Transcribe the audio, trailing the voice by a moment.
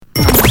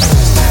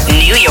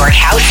New York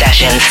House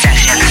Sessions.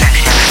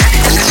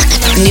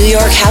 New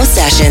York House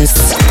Sessions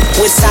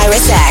with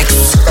Cyrus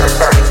X.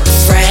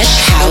 Fresh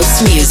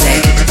house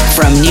music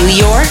from New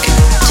York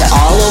to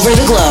all over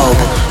the globe.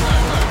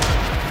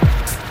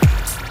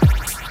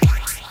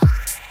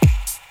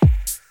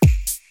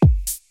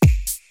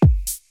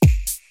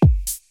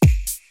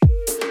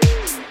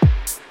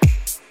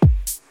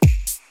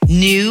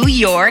 New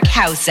York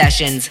House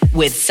Sessions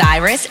with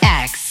Cyrus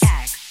X.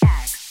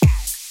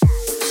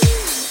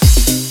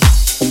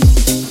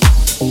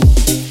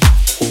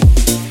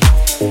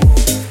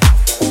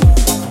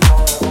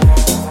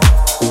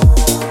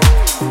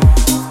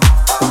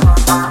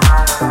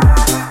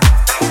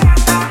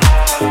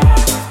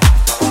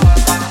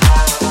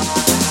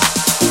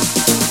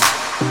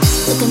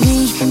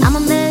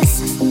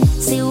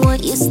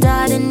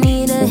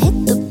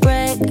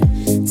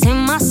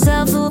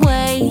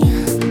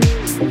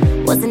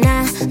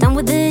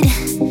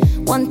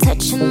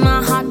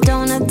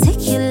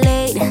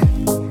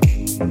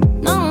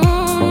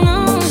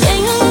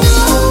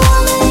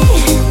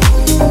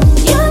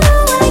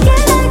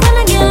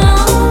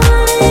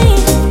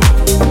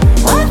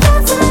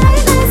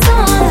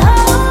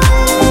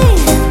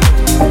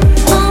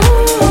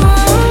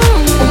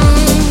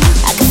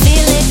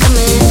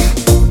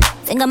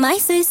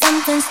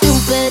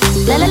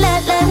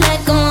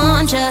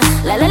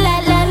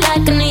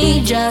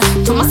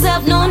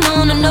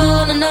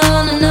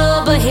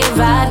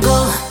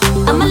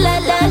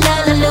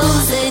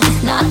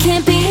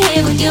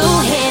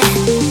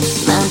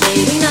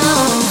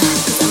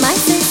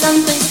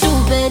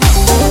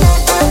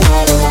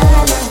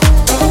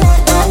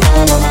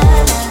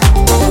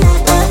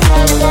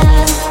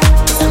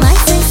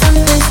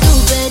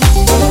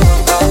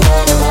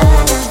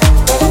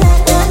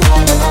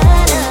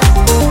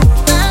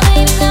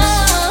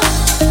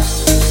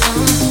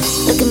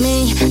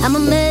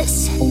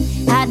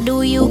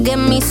 Get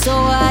me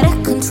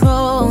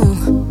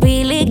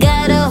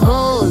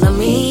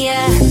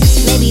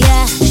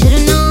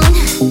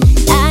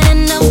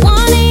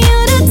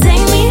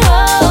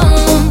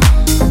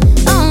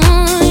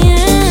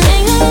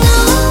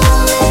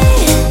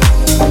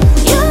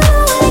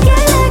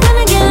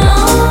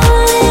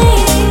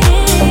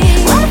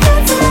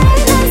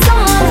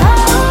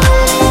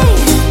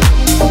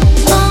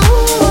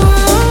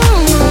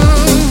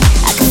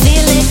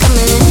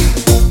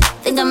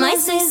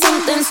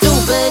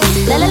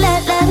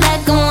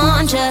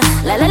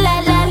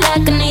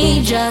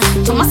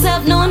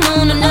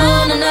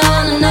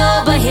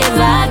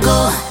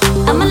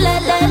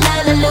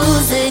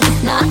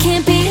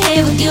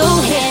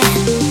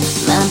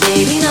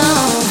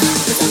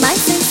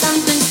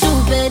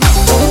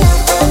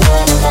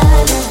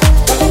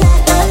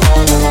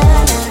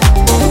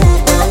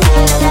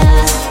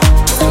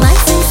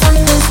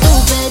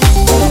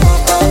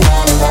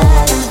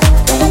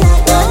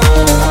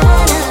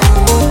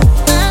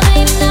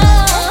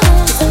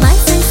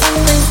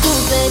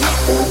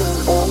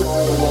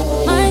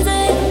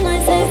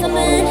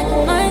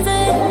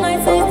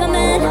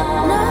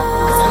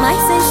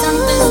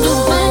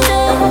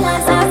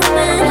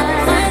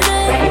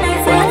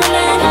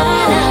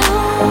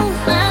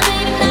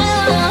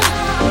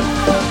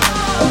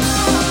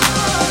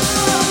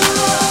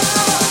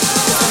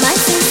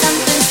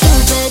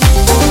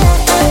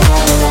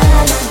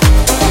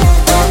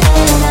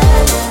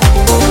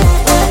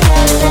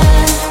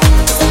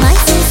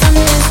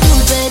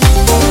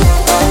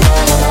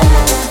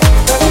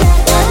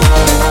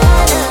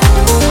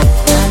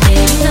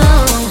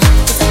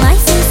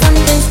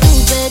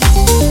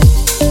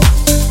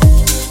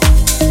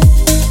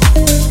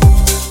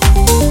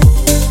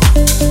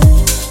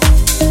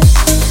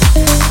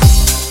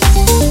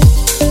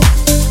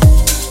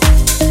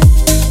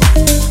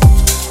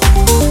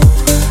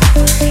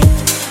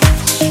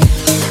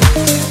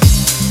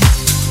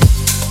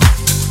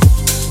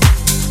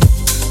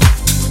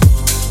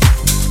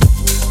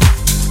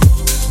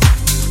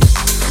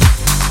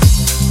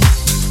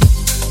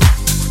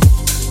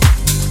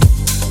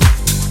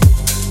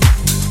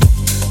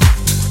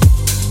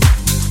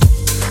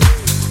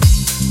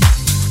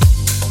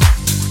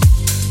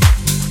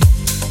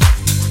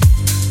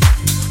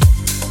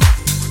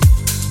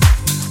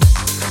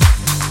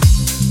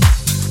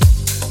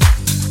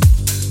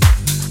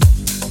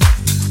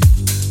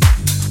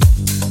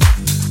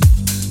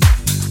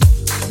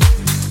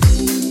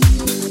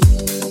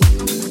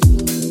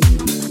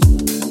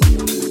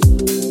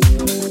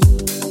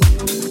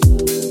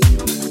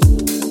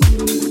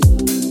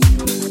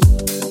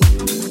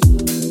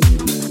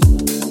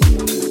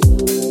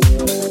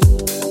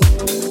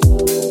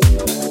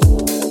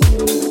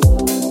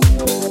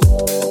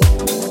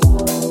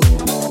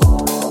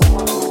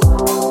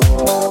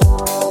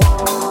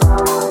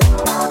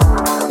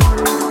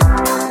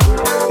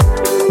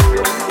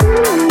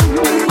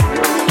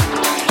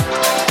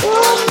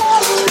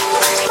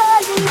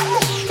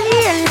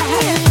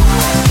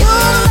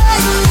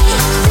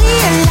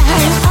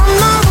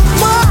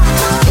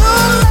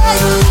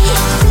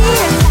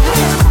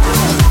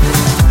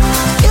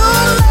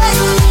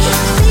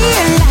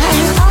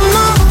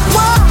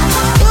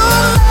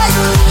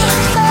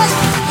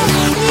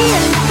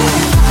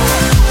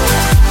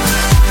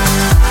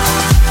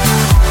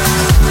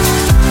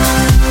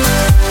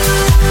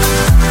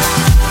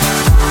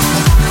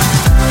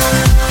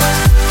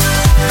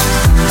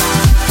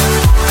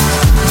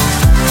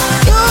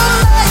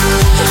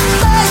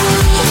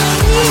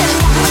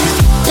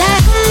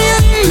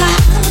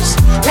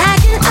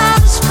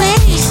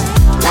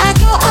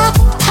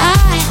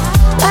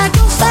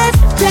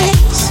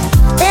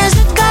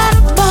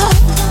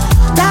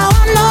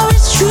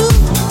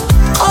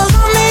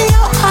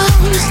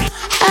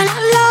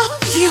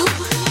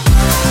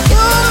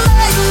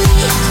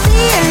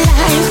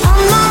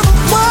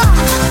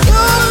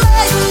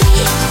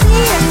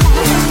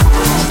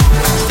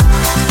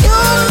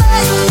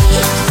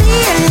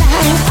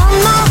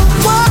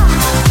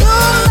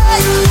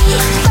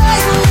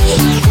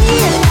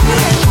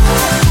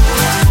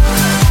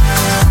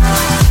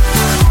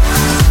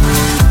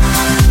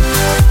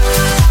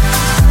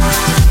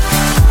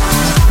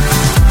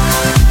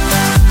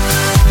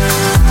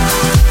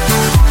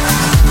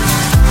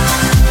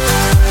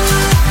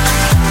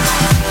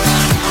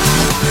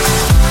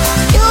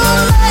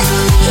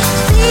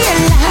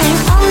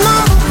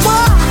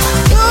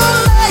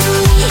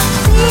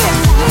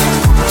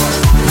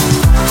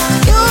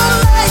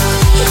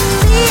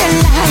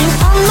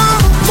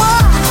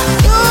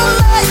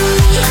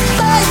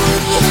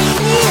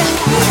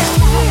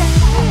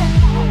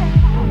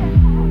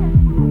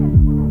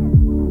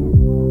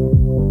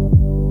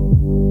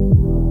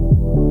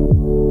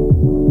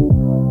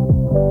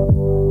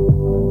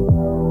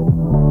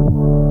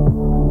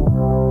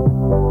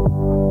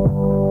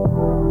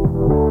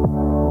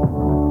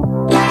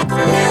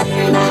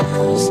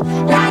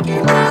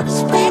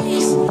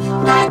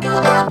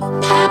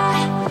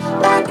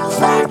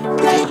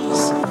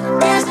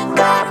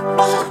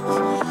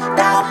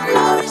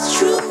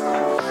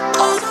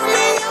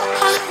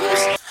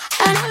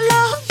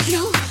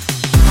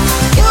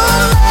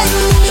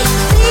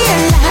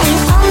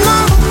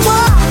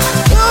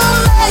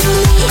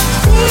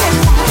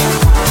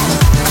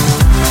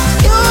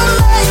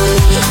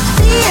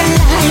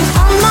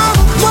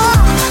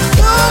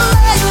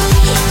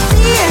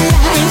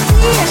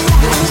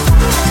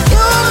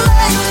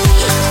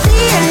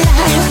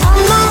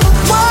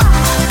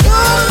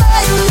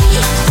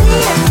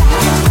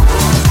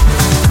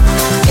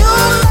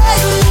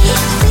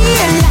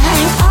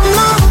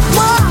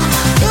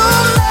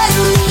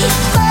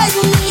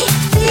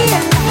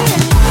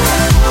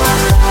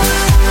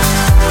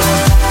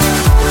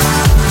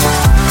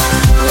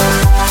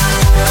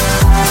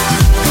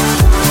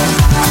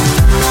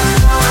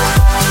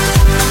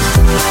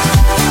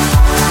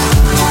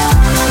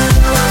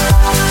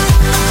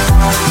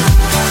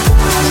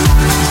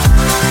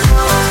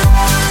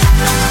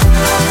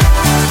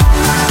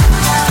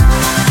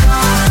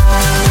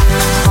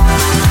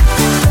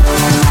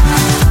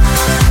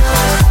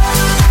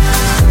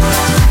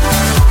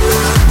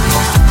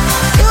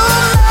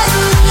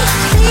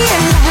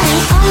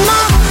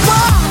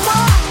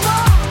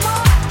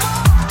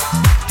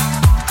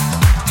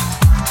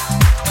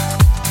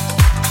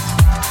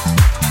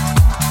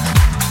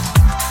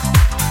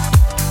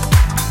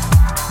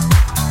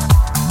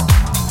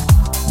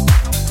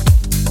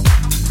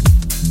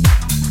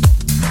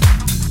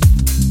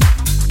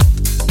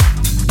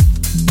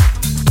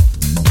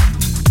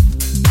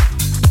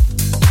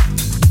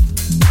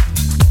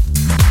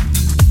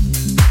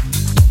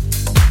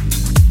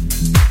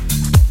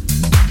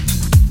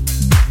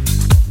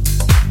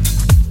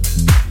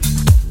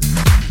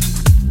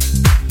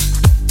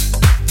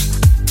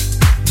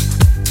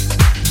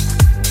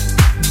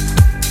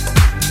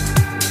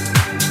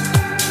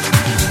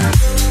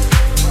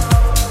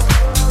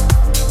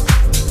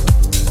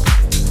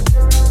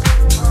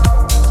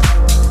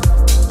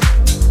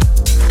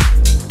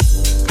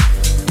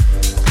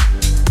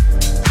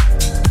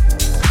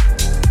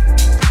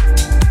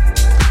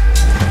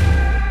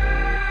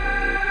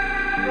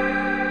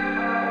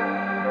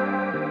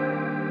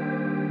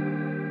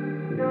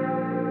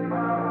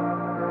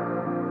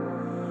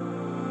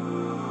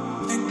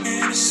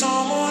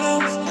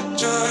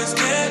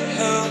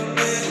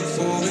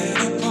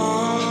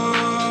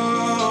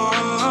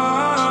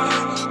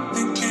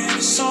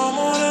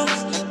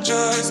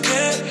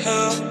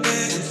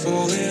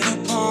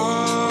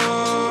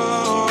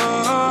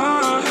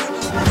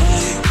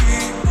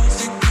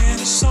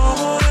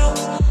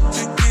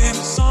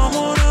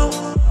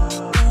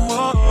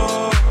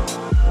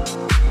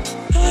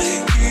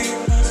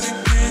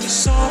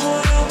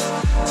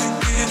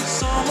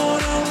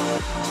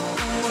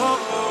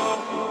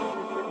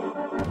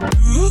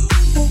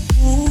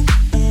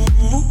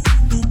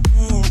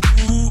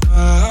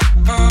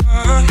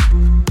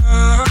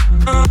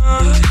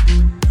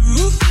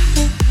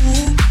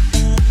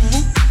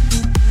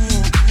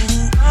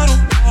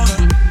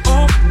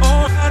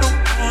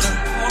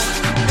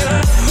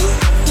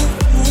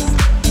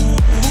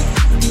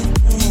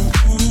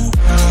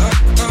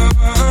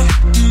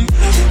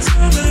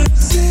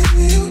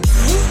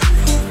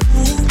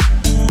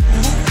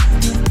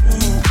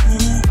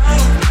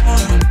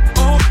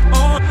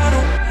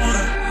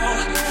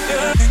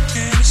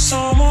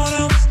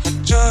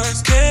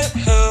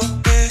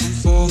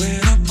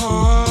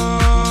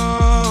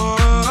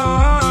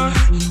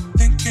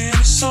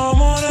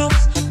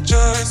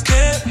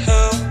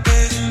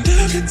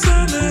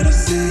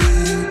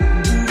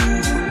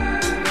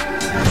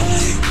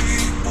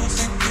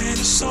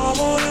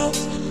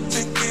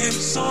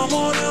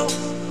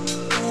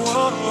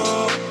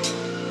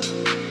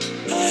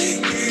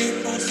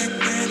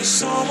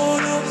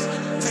someone else,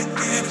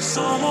 thinking of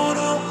someone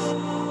else.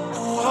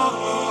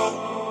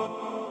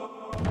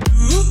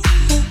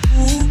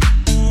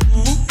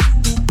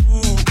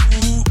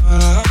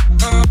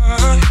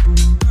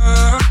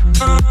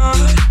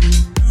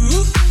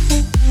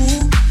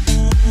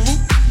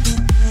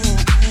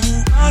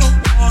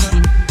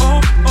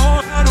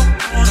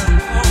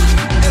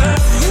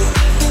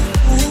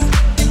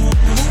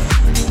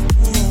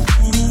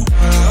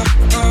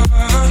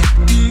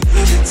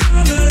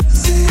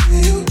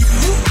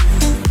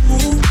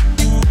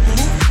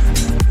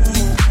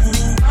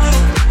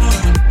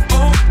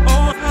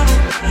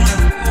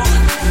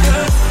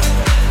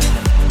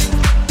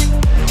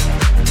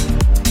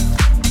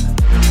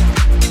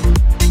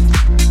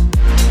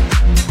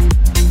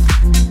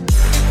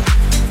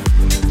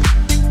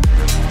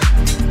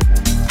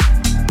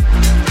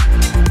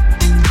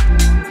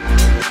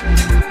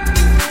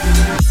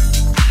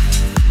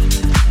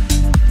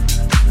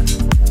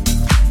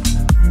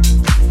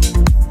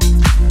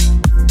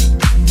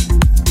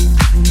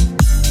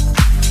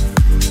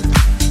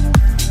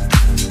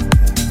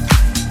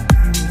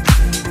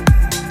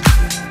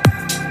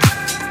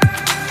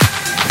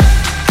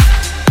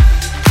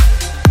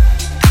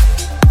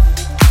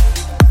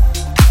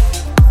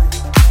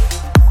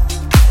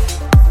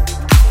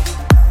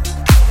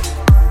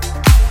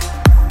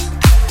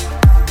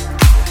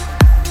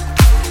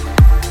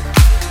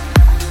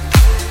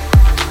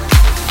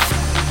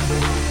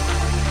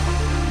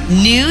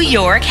 New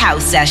York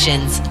House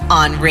Sessions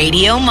on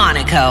Radio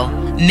Monaco,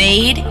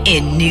 made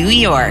in New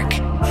York.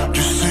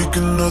 Just take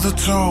another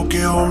talk,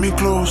 yeah, hold me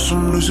close,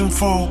 I'm losing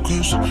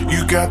focus.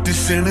 You got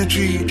this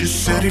energy,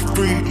 just set it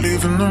free,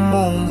 live in the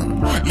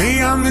moment.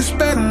 Lay on this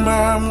bed of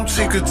mine, we'll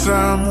take our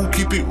time, we'll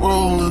keep it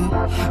rolling.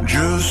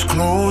 Just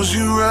close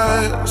your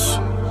eyes,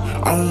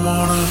 I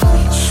wanna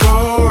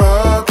soar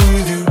up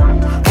with you,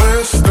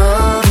 West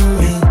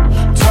Avenue,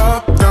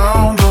 top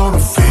down, gonna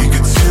fake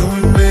it till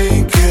we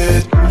make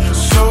it.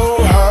 So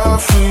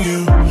hard for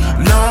you,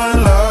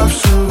 9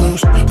 lives to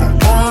lose, but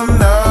one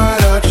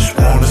night I just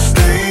wanna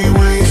stay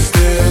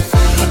wasted.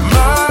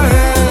 My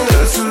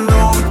head's in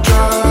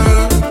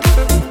overdrive,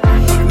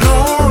 no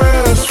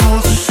rest,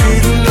 wants to see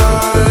the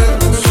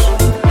lights.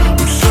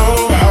 I'm so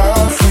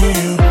hard for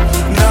you,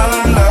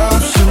 9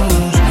 lives to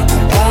lose,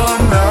 but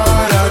one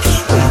night I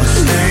just wanna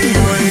stay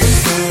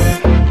wasted.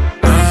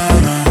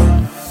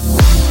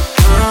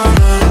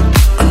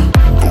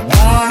 But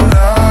one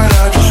night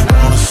I just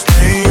wanna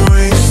stay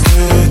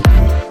wasted.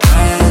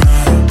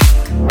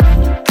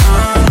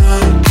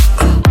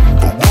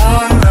 But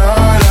one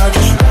night I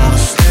just wanna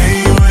stay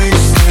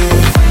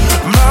wasted.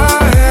 My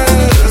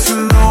head's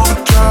in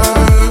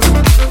overdrive,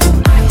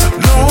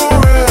 no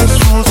rest,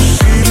 wants to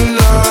see the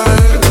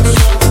lights.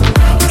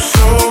 I'm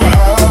so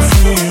hard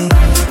for you,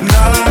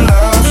 9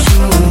 lives to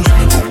lose,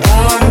 but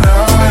one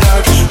night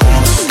I just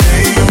wanna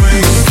stay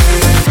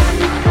wasted.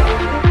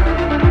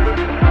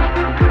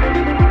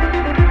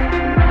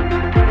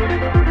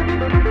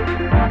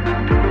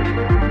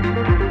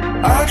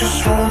 I just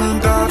wanna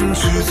dive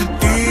into the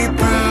deep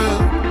end.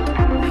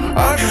 I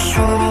just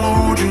wanna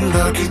hold you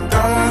like your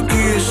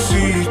darkest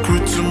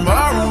secret.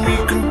 Tomorrow we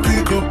can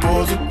pick up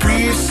all the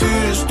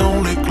pieces.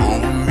 Don't let go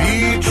of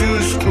me,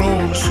 just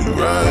close your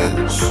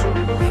eyes.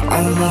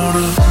 I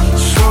wanna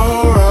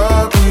soar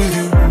up with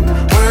you,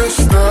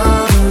 West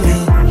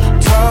Avenue,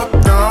 top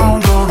down,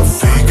 gonna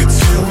fake it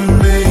till we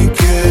make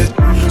it.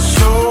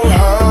 So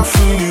hard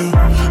for you,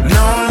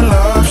 9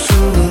 lives to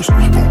lose,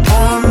 but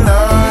one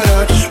night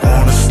I just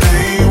wanna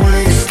stay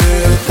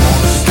wasted.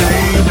 Wanna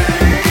stay,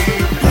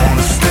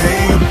 wanna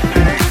stay,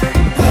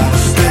 wanna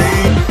stay,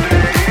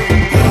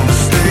 wanna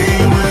stay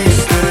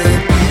wasted.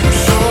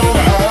 So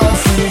hard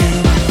for you,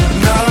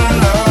 9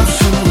 lives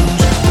to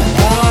lose, but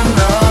one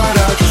night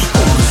I just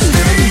wanna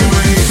stay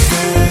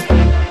wasted.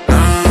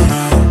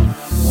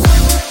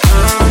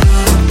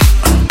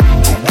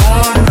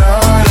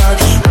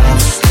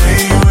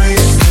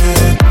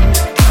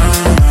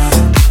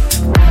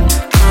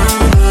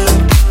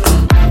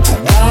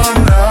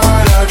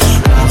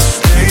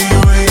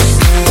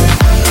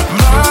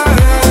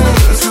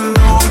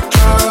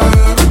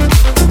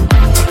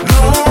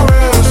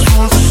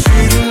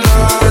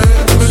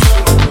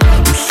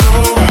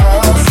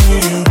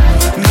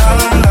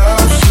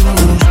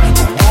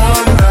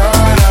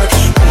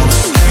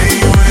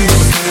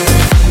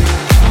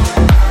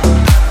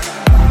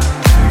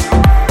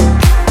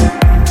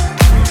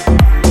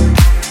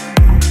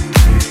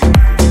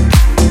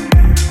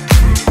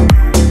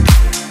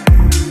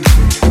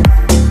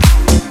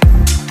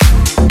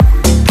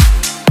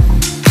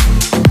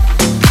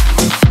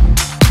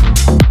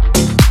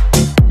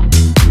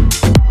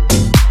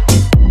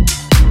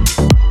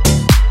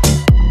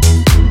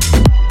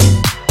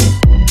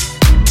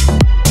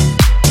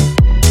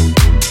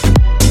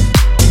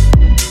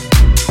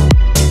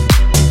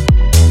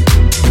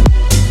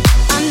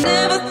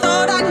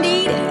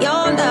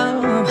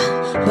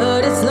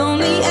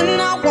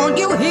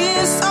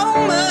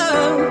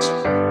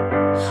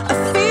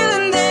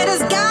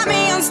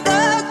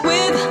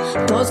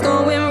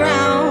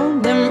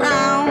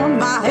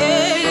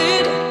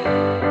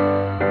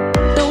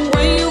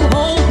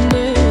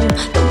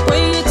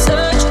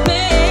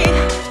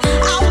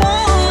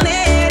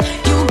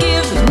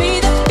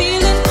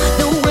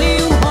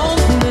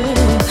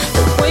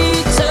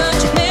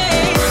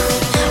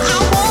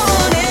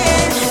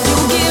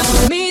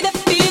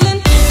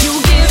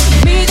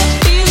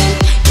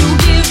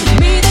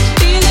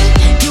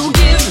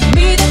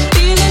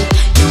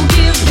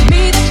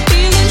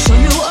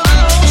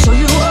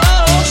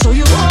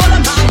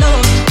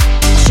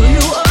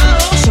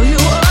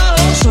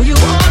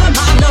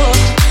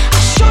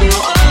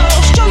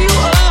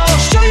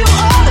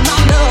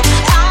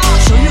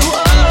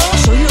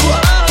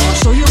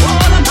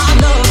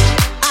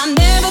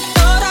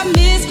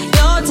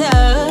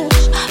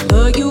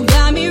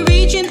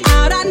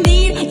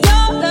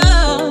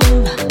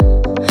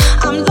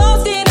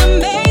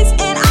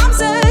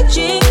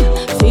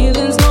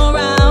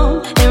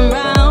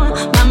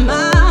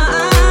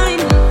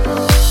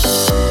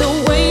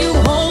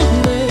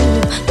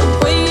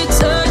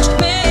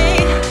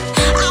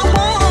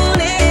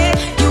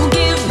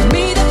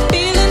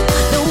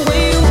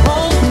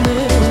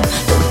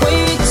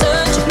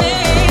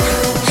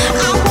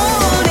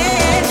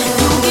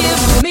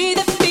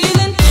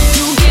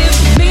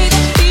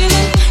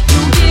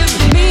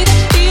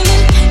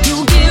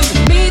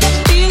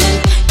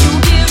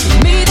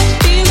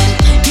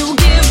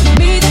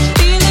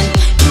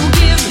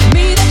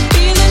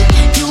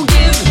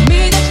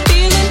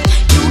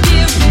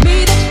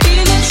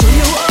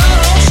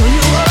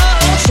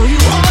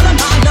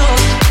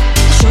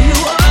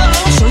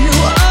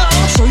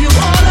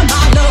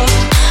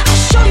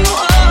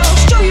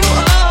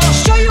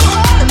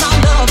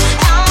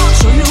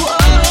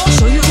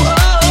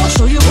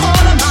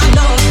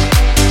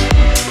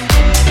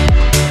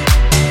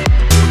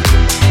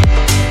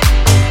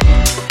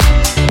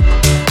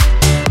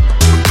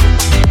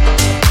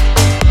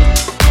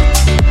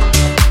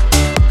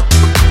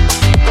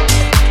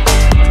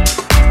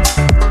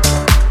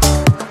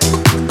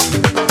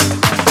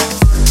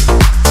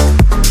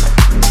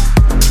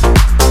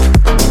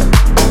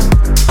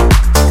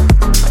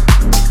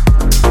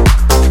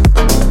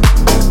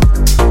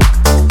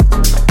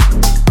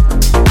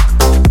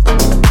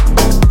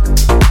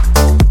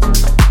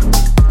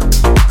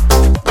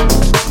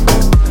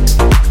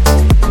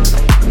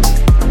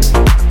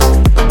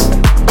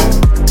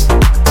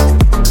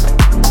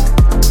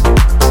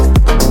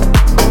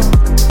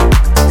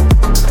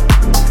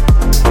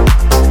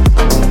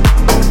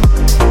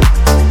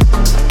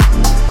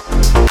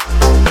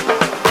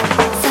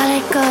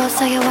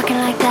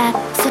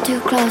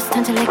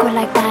 to liquid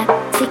like that.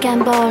 Sick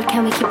and bold,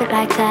 can we keep it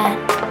like that?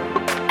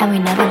 And we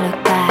never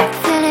look back.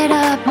 Fill it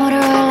up, motor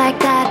oil like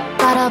that.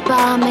 Bottle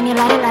bomb and you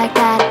light it like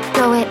that.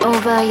 Throw it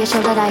over your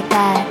shoulder like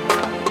that.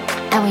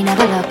 And we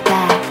never look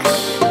back.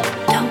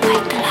 Don't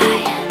wake the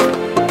lion.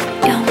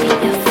 Don't meet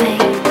your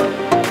fate.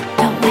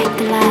 Don't wake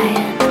the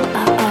lion.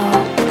 Uh-oh.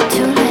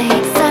 Too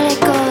late. So let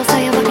go, so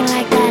you're walking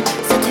like that.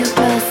 So too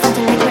close,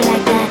 something liquid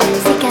like that.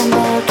 Sick and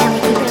bold, can we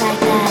keep it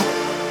like that?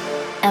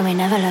 And we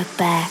never look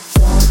back.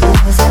 Don't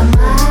lose your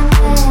mind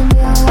when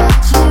you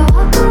watch me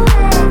walk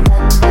away.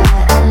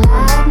 Thunder and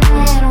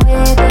lightning,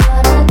 we're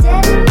gonna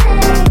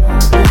detonate.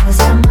 Don't lose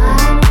your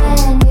mind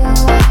when you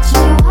watch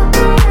me walk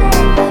away.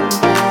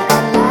 Thunder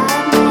and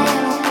lightning,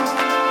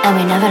 and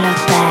we never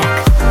look back.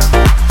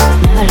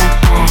 Never look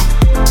back.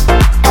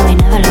 And we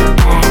never look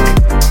back.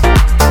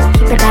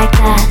 Keep it like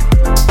that.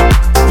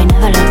 We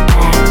never look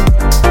back.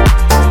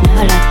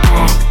 Never look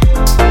back.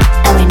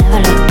 And we never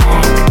look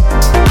back.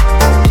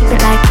 Keep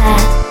it like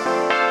that.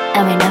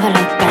 And we never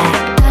look back.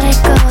 Let it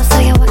go, so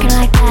you're walking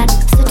like that.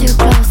 So too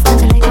close, turn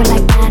to liquid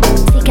like that.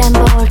 Sick and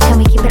bold, can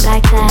we keep it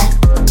like that?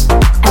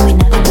 And we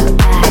never look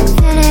back.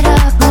 Fill it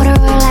up, motor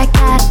oil like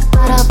that.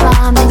 Bottle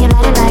bomb, and you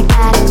light it like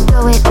that.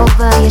 Throw it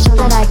over your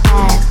shoulder like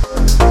that.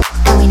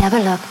 And we never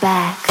look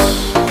back.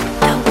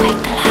 Don't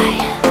wake the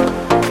lion.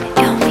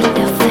 You'll meet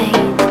your fate.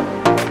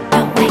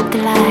 Don't wake the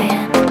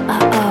lion.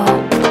 Uh-oh.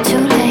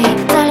 Too late.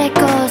 Let it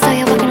go, so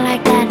you're walking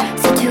like that.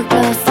 So too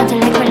close, turn to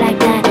liquid like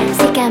that.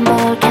 Sick and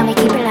bold, can we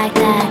keep it like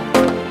that?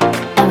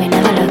 And we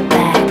never look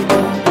back.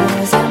 Don't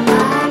lose your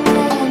mind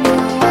when you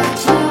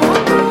watch me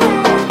walk away.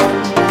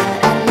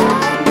 Thunder and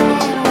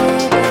lightning,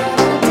 we're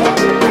gonna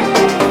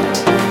detonate.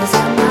 Don't lose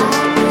your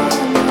mind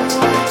when you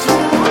watch me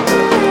walk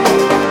away.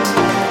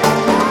 Thunder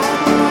and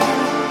lightning,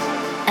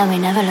 and we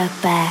never look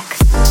back.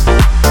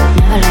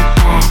 Never look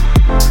back.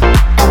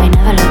 And we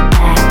never look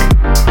back.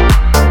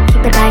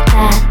 Keep it like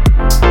that.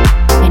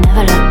 We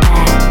never look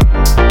back.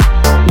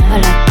 Never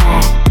look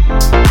back.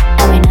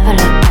 And we never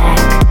look back.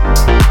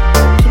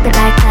 Keep it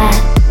like that.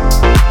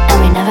 And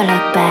we never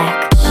look back.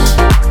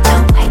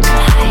 Don't wake the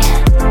lion.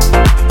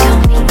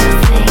 Don't meet your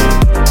fate.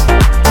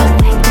 Don't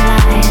wake the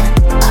lion.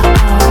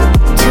 Uh-oh.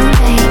 Too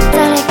late.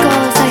 Let it go,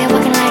 so you're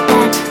walking like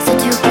that. So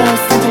too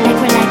close, something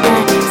liquid like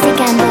that. Sick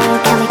and bold,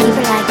 can we keep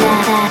it like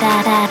that?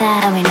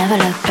 And we never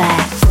look back.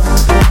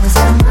 Don't lose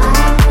your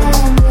mind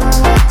when you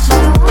watch me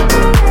walk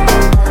away.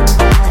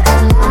 Thunder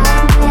and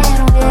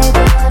lightning, we're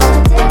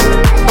gonna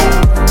detonate.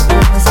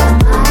 Don't lose your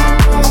mind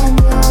when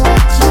you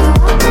watch me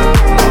walk away.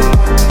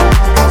 Thunder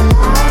and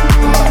lightning,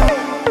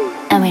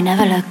 and we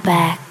never look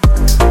back.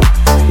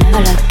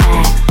 Never look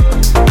back.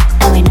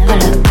 And we never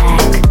look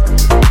back.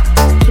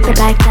 Keep it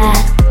like that.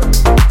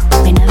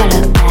 We never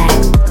look back.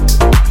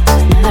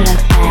 Never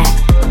look back.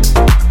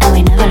 And we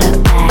never look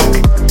back.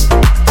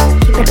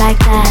 Keep it like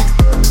that.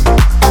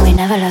 And we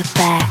never look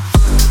back.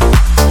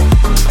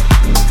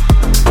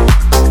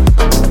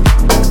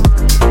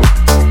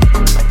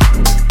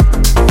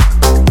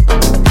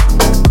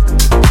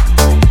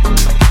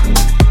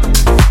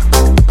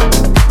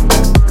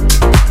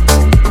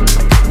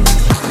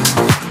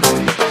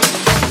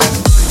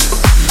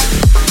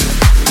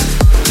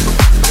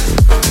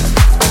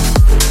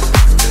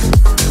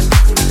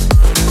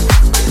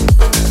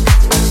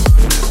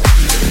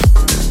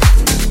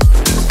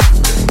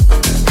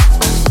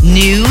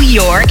 New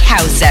York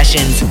House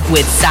Sessions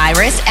with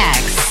Cyrus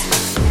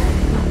X.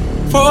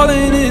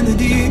 Falling in the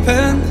deep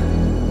end,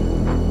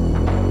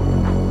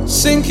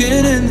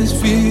 sinking in this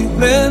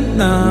feeling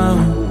now.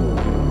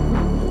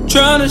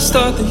 Trying to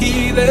start the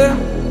healing,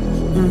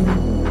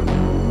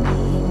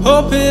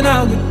 hoping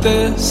I'll get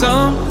there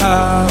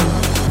somehow.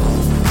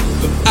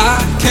 But I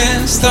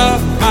can't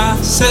stop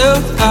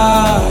myself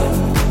out.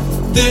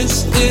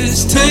 This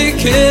is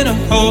taking a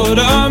hold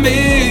on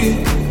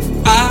me.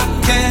 I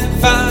can't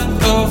find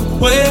a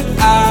way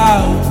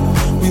out.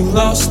 We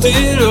lost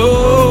it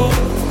all.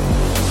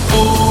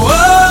 Oh,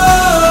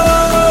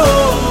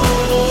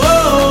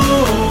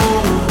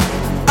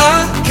 I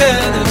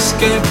can't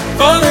escape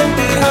falling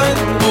behind.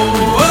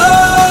 Oh,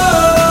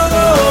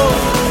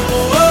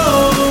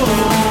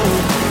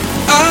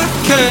 I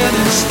can't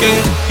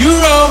escape.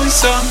 You're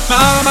always on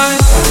my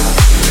mind.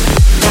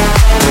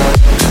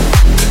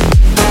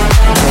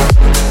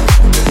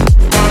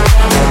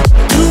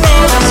 You're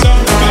always on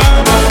my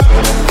mind.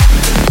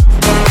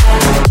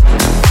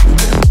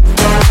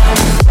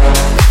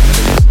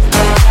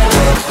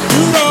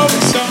 You're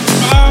always on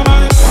my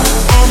mind.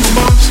 On my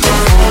mind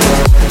stuff.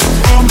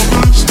 On my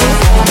mind stuff.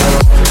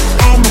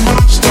 On my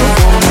mind stuff.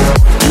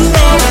 You're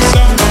always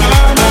on my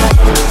mind.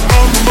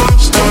 On my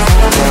mind stuff.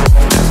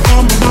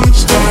 On my mind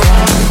stuff.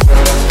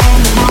 On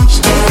my mind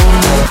stuff.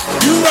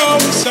 You're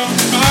always on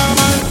my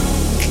mind.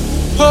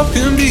 Hope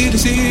can be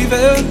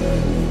deceiving.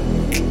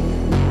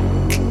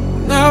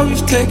 Now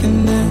we've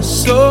taken it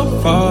so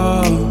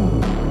far.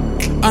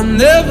 I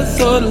never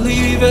thought of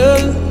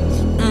leaving.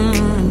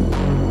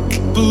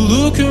 But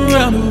look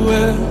around at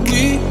where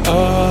we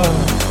are.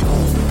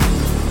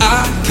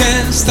 I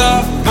can't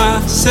stop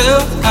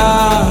myself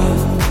out.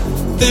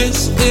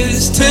 this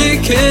is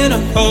taking a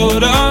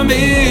hold on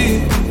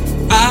me.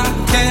 I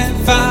can't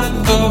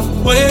find a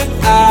way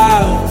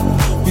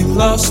out. We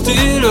lost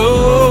it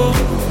all.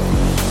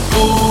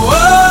 Oh,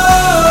 oh,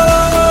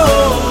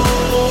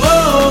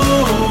 oh,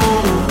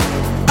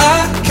 I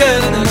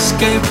can't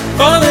escape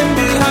falling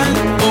behind.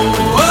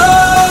 Oh, oh,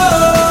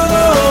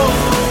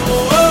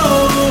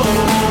 oh,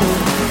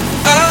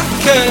 I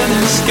can't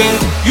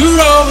escape.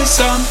 You're always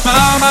on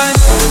my mind.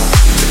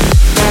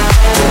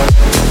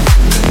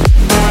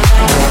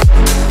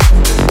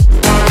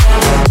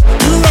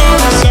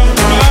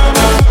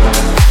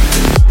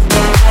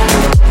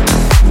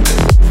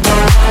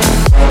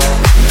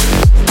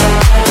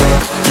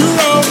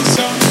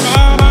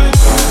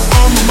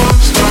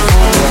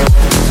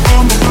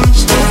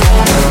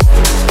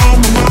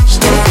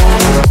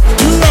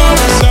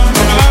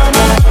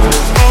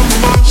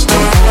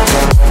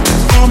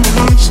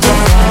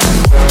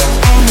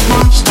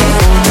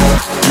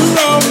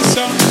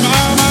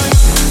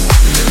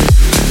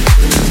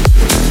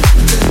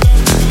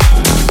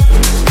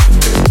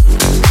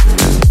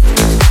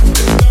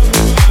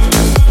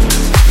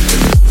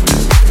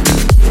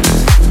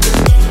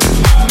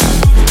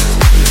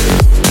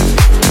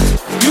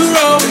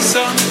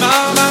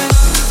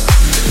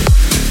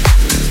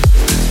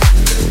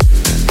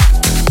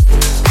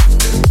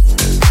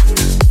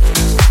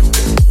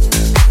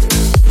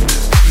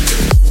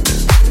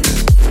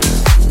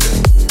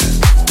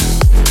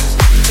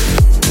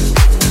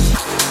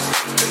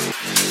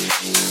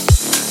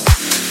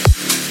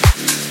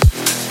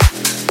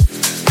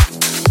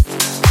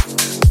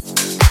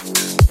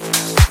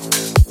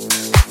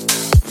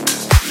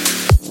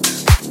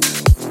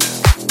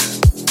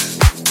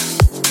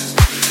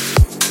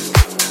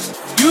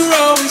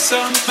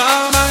 On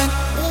my mind.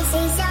 This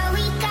is all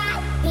we got.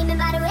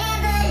 Remember the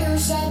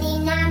revolution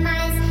in our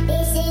minds.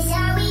 This is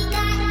all we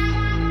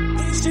got.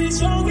 This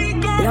is all we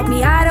got. Lock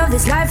me out of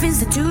this life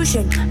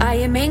institution. I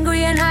am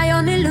angry and high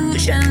on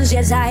illusions.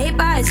 Yes, I hate,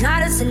 but it's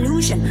not a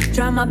solution.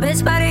 Try my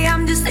best, buddy,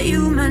 I'm just a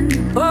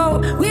human.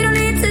 Oh, we don't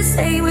need to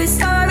say we're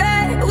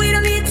sorry. We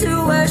don't need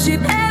to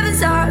worship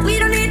heaven's heart. We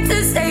don't need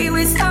to say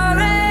we're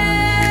sorry.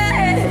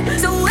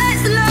 So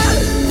where's the love?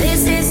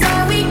 This is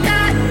all we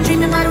got.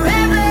 Dreaming about a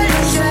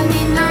revolution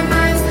in our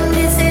minds.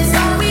 This is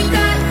all we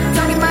got.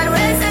 Talking about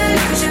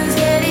resolutions,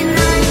 getting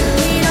high.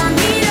 We don't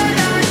need a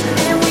lot,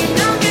 and we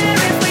don't care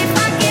if we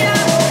fuck it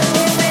up.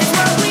 If it's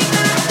what we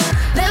got,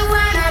 then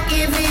why not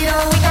give it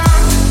all we got?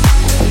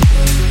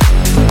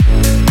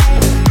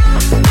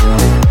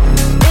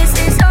 This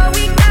is all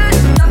we got.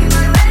 Talking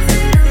about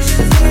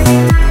resolutions,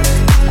 getting high.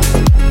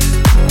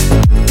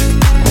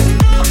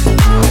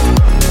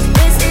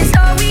 This is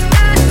all we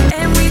got,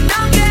 and we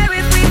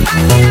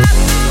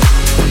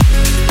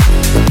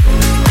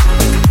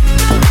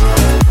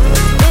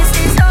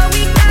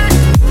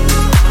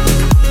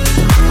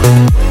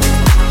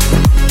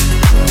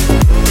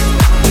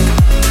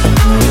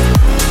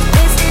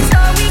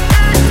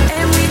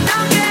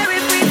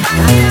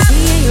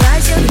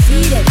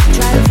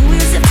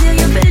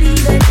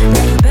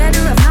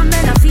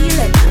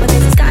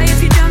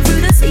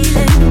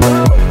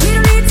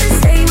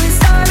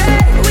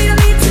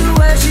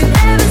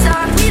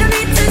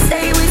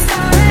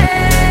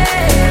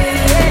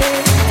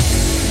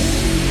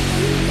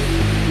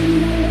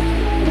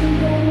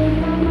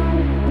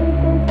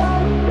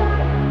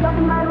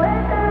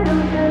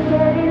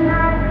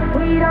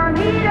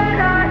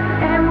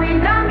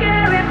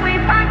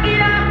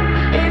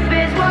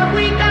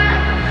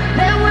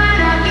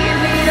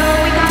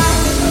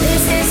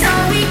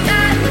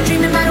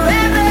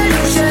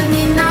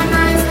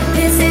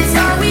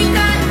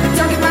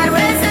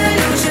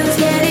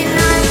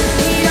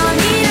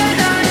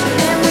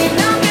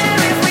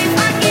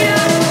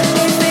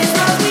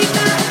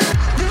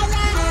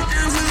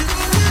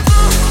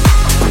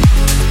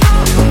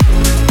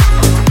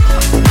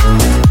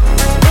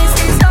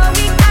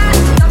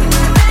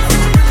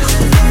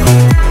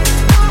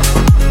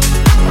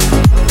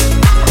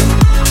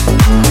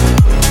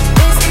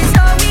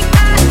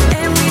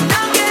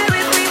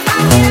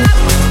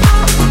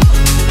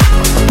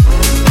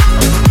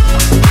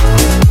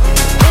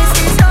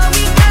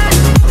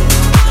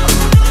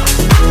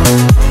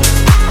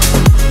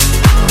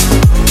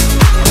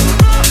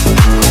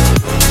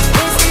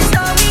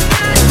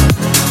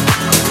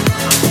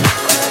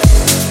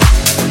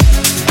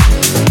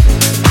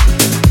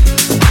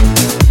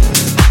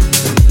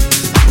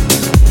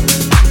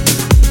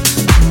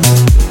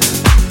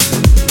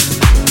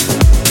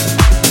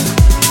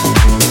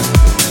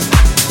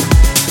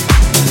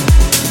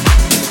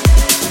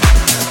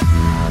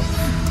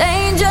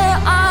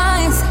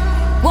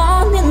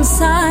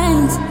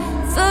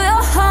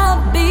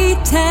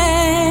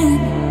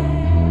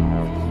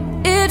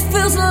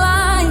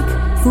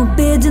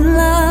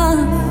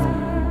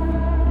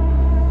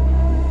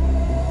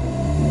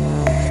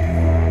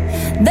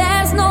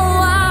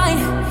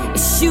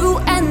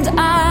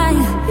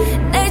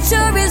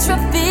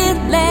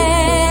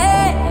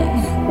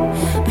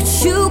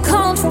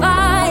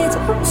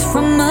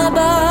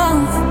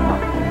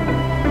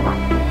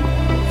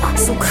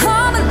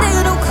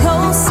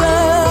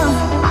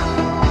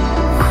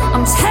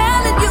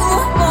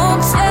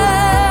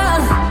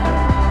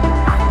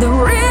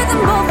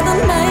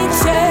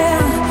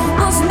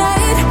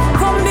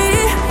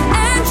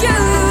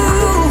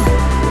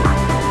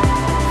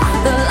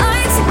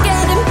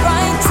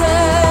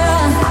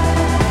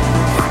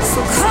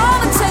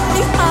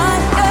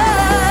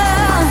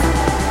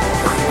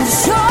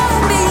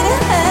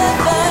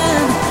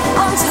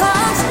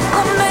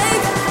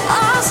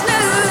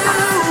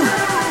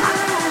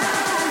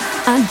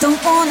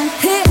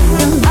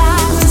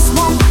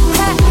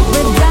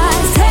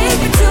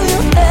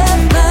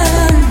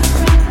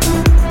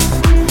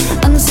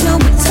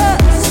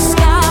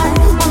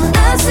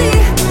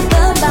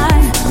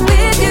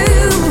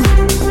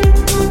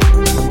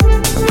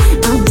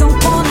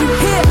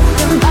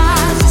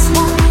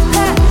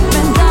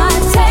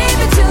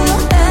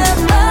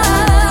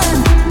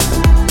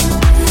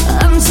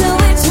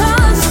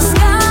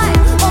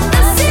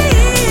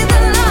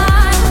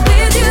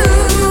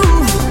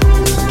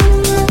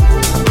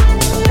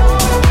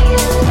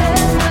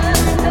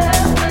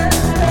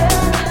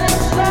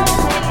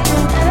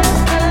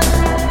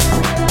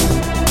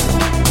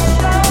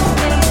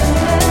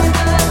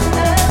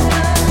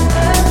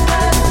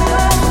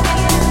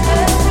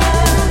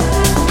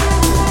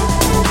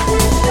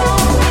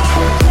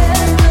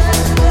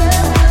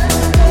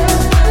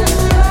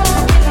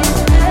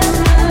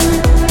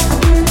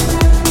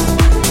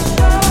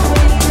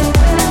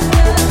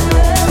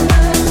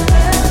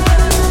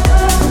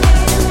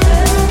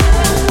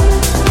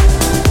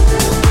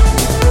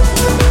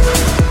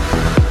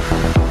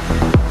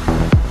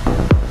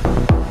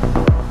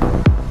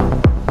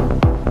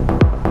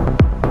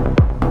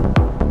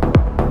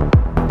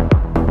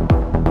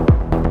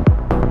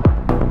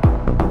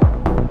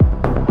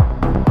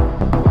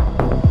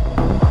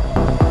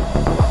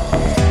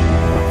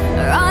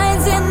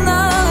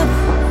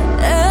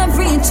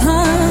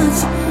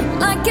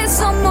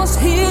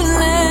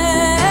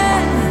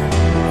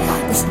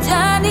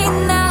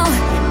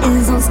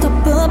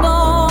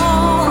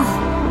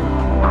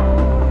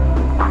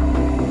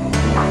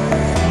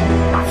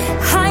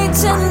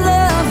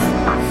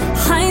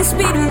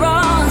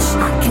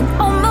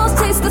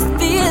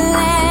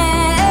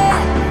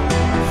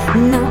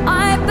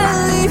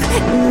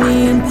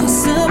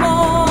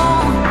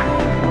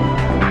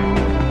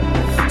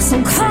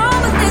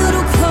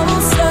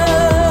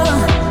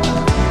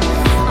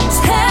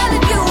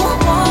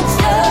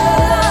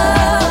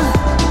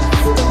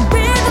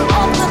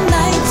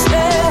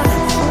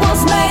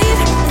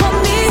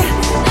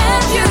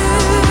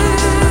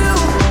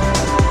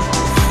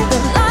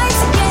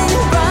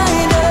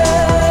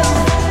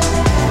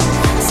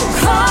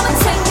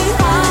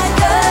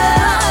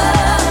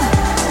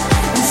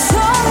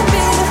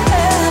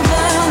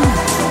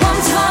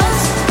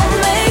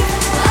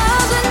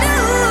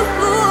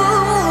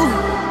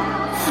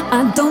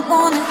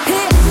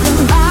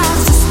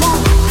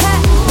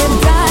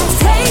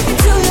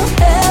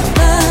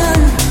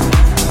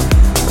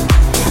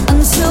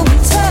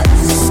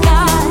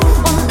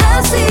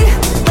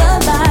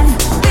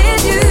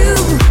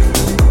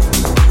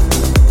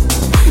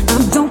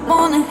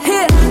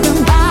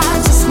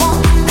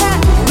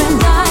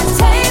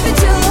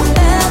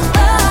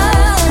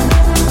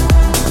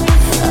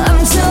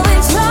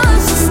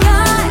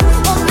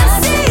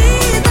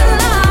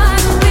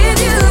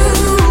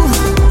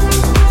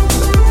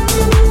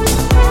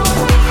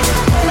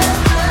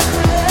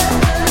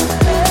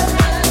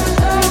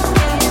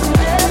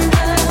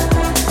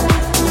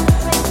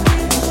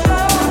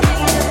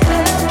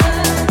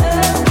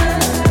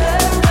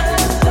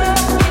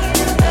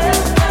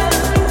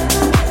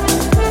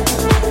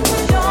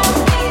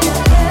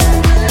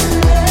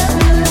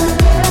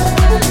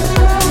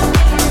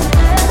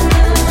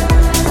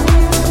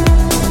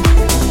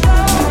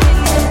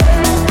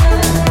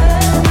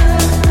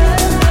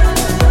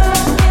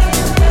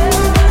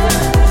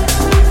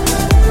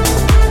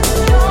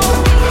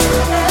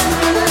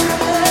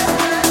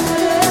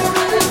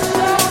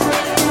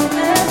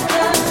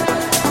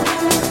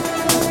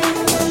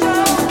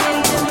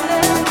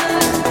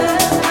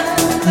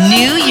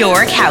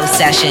York House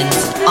Sessions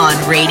on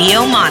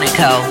Radio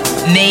Monaco.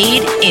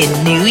 Made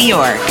in New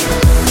York.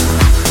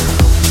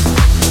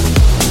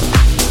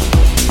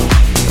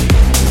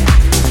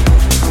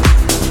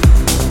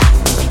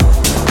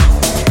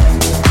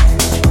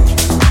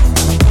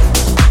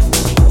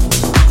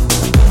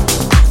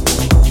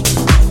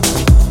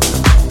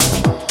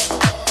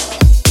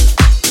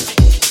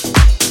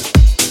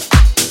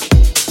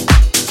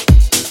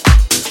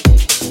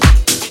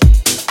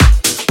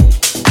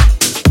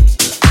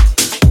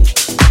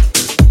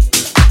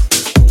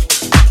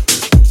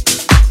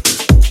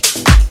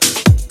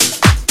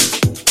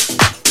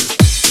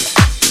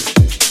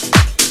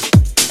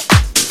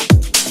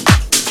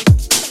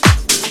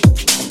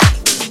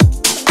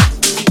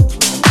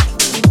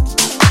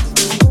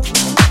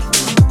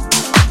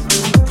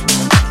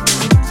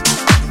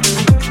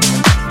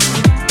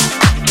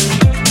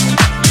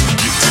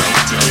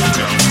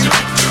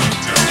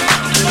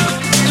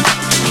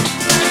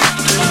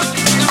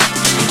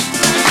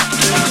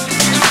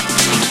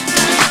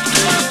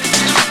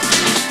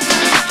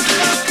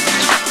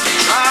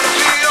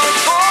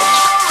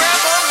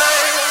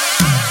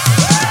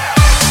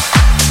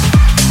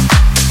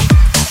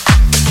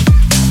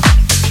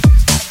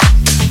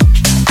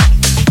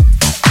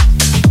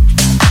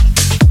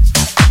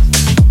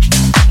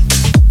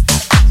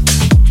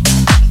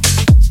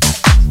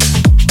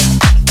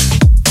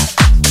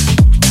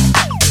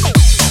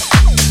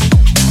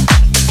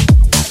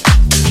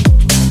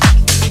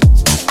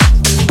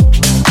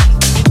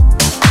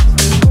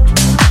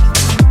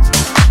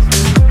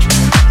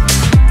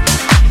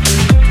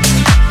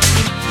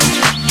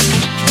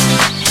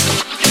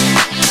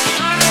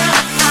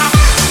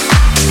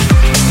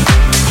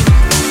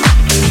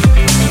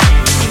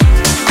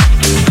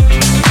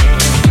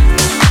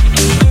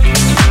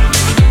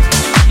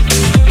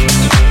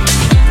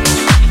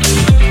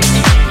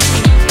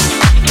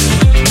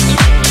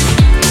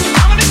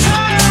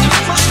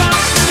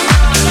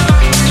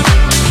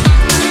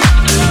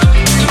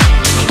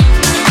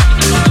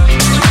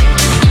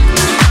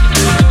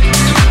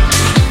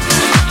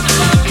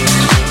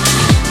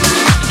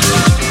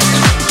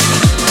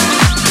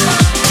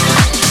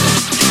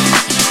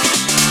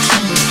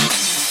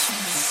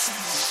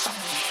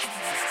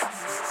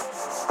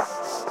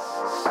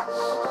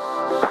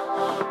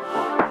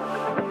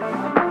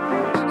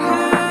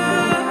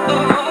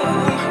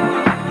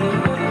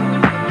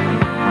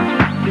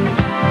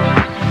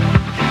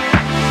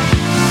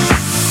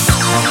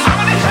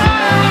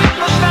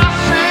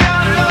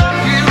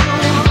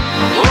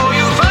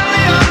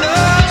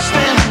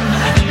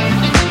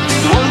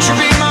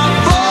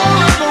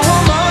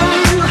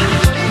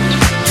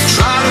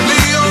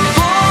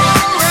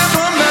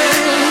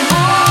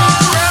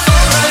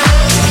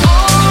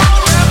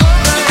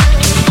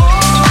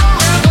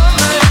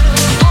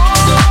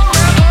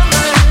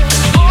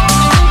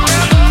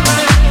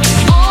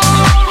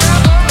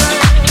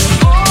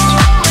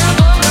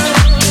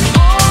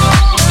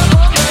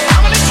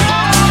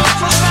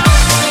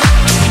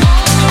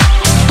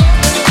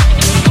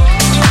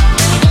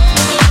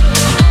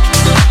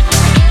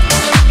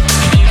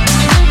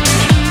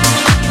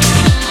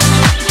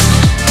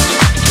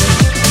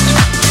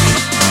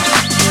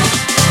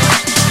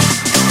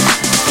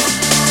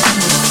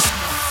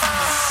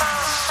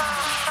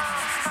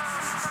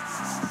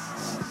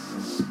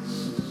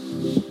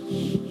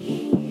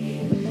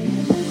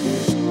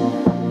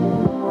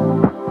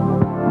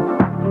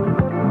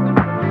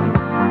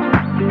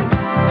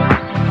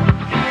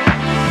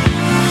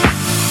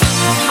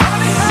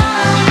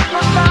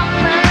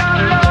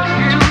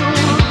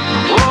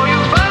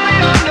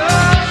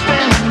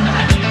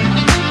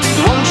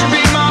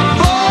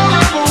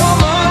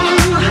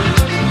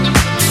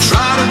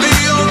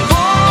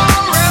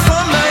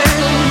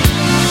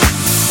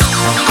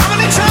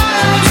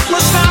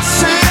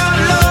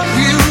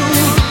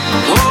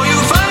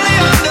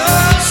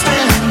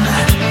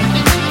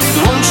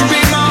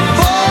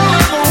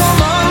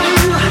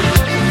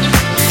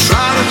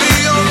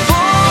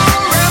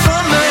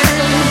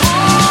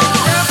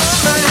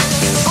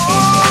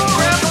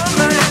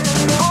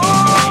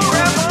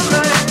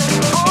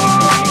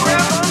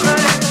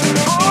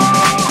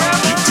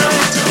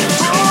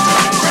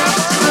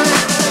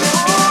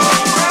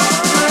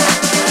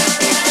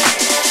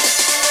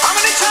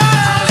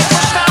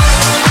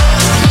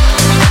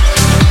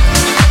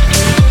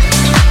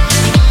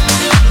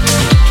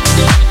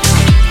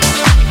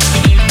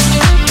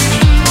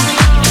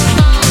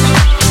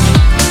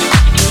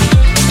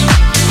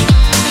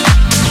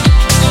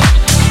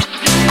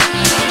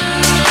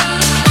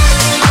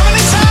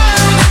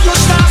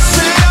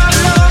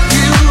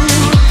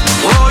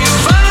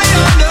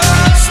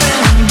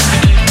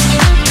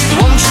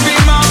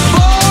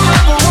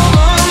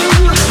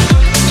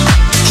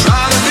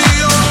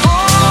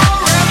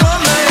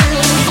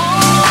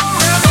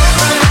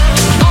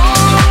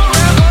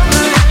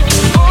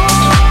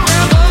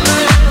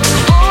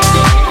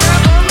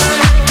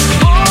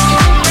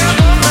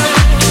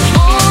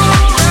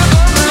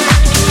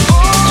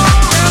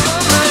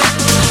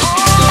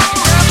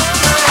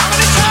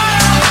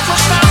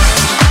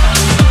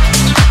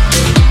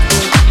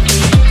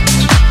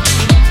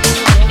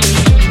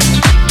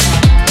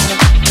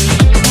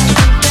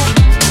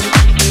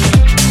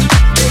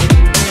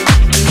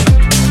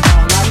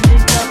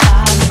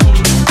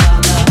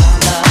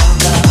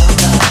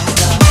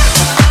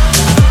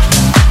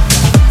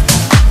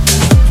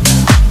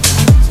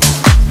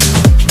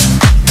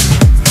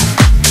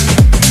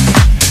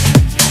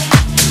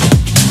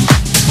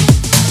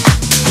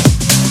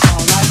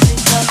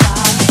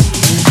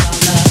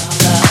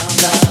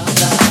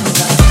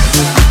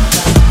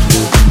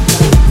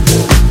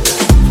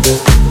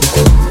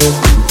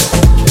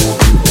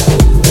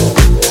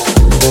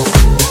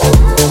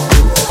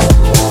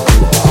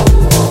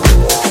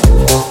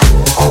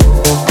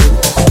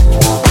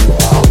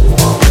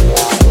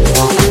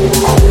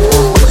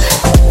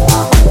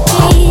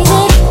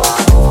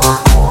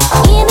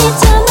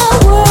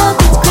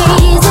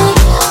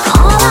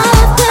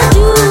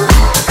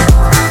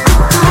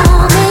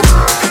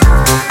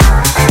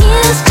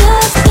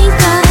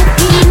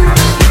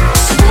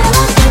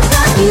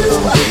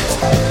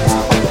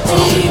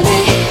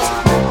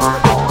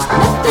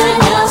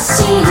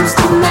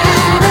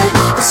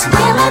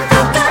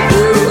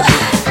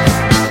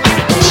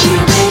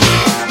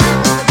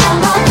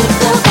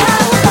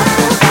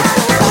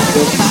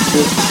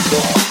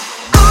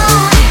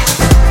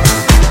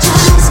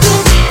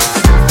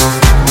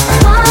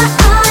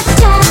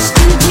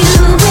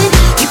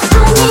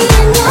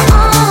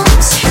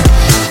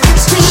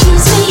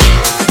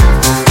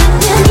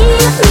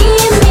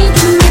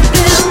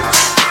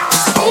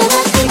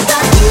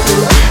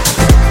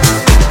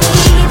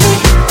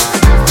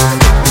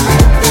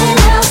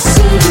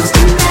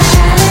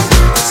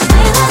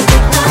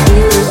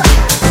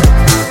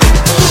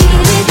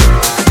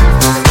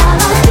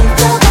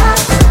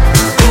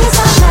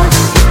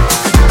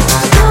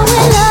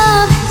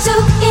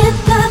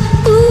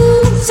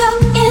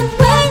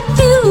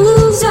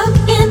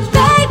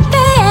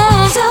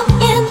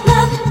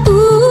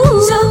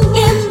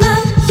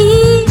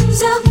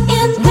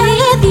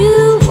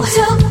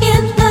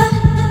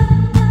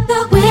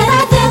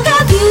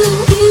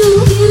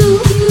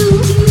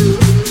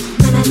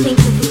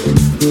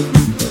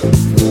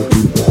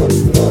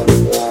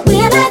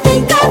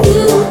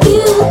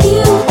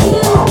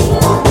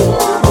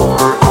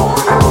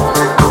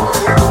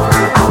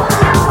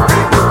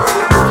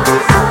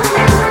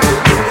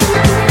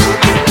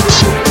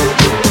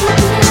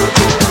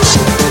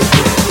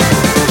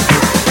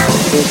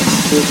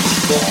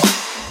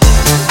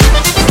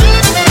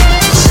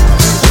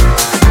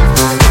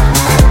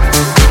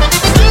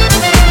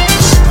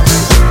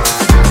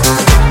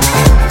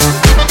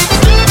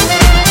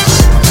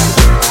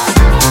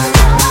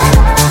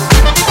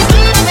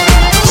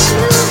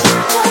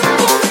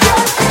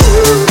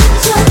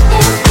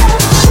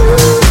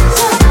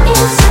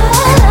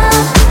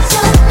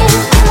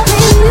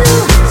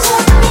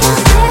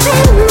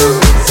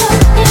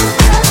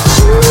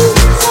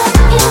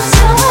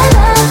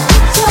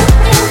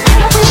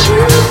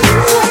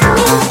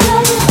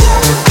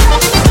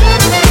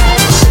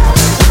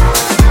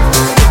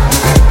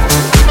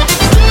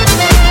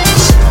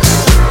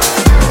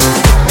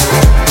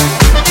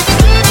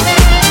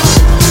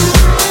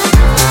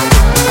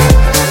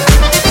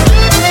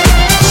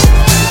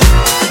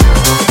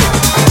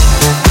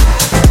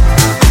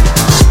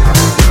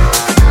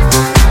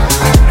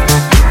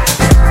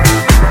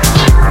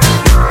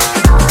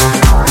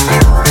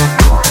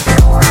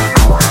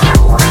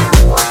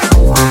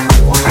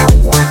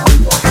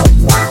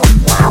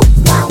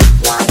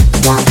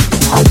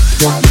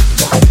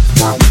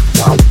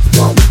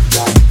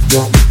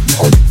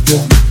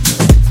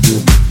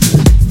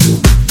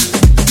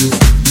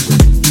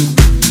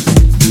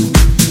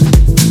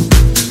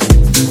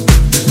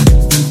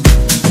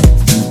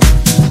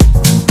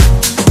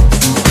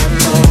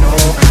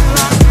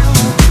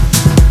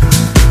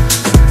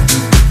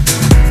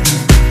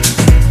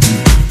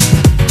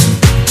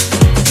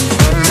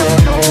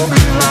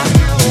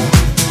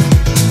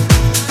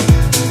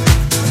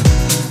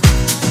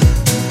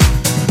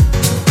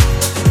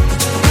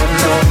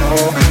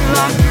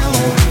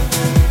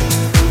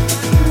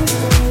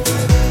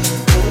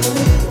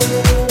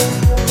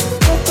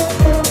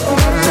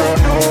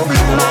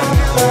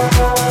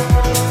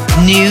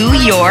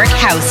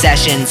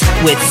 Sessions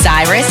with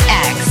Cyrus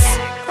X.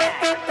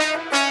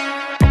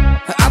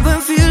 I've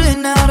been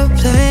feeling out of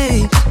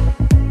place.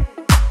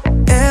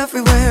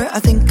 Everywhere I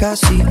think I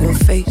see your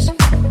face.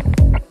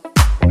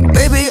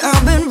 Baby,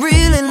 I've been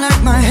reeling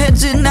like my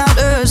head's in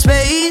outer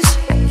space.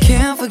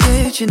 Can't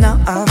forget you now,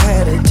 I've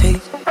had a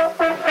taste.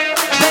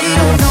 They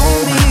don't know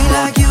me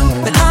like you,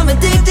 but I'm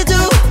addicted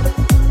to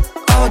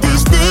all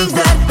these things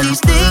that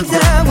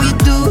we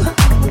do.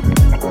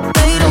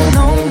 They don't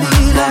know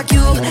me like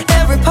you,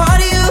 every part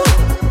of you.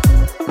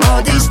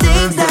 All these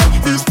things that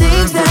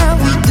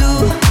we do.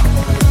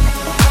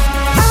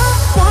 I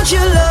want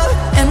your love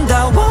and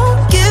I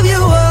won't give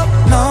you up,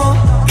 no.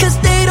 Cause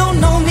they don't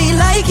know me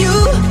like you.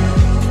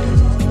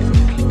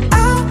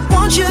 I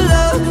want your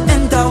love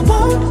and I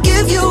won't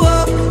give you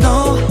up,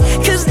 no.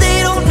 Cause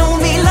they don't know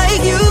me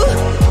like you.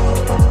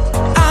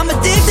 I'm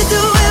addicted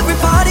to every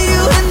part of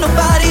you and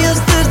nobody else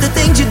does the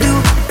things you do.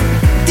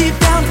 Deep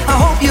down, I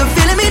hope you're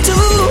feeling me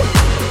too.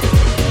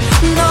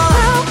 No,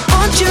 I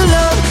want your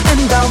love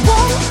and I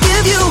won't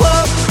give you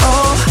up,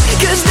 oh,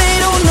 cause they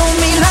don't know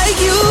me like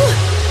you.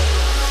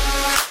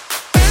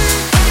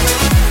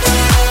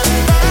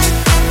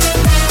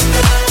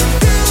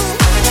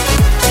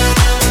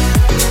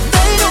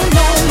 They don't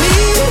know me.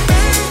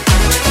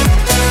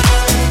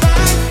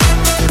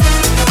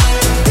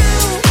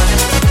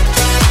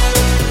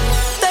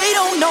 They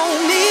don't know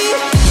me.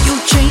 You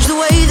changed the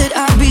way that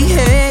I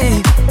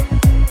behave.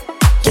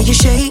 Yeah, you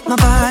shape my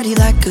body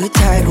like a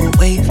tidal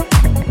wave.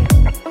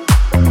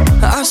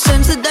 I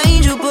sense the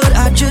danger, but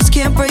I just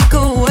can't break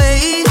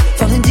away.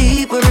 Falling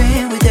deeper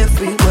in with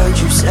every word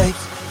you say.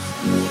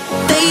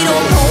 They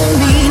don't know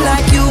me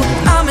like you.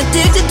 I'm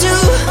addicted to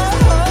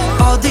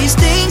all these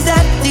things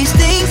that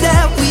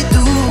we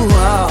do.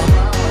 Oh,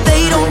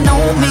 they don't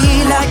know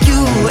me like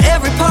you.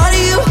 Every part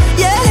of you,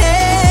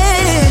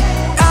 yeah.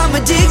 I'm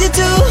addicted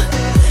to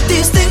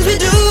these things we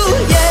do,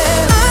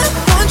 yeah. I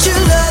want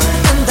your love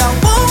and I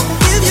won't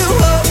give you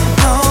up,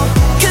 no.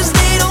 Cause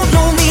they don't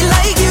know me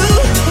like you.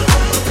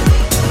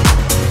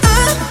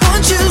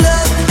 Your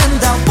love and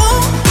I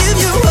won't give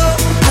you up,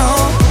 no.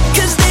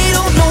 Cause they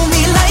don't know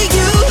me like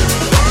you.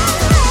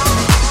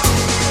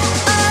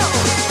 Oh,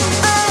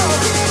 oh,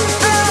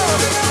 oh,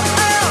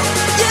 oh,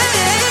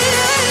 yeah.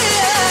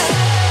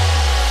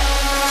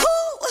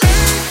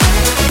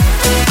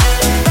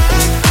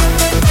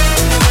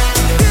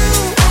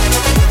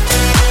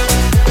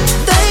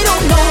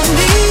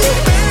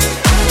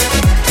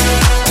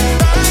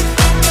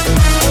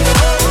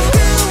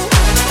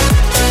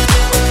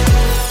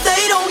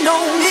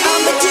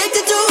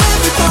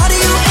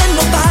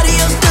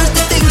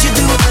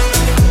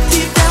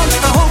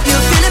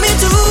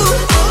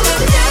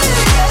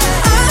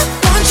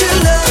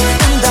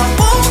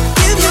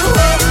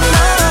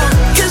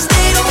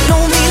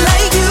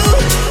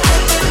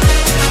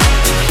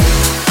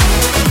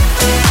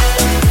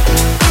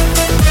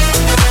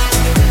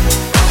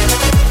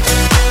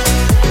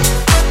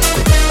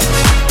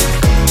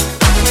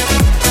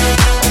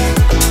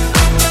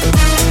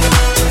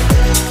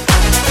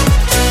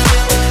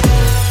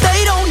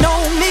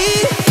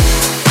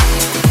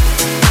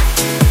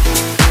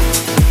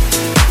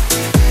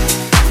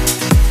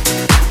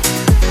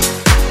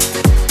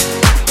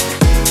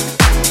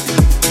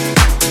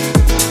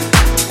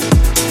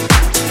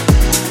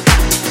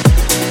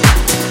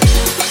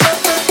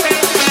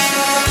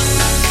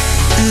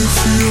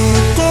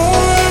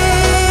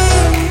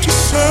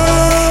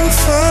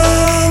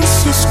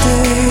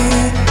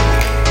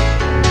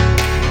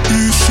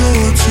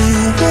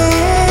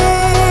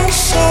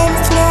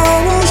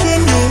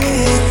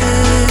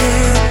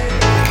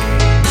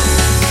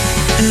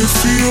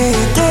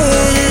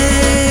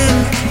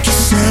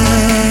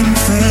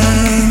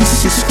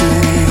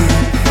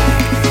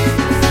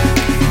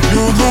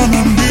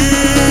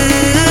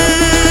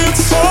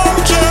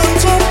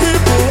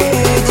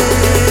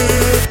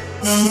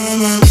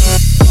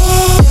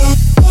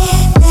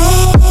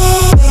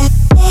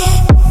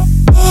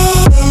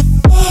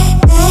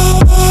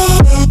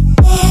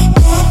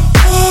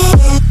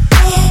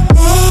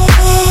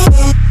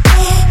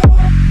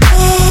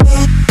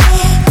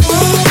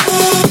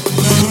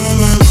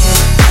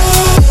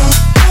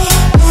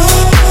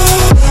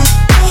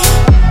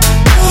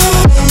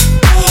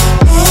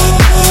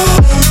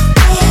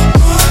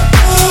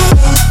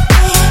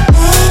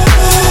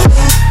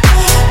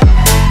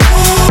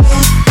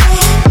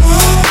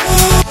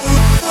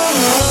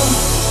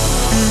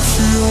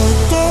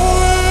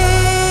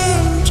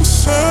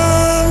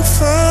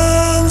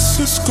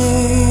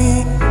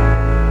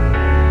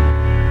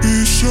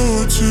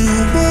 to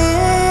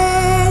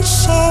wear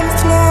some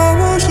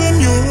flowers in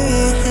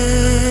your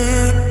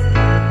hair.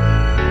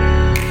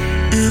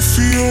 If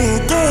you're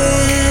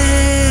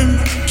going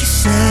to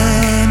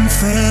San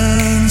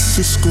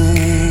Francisco,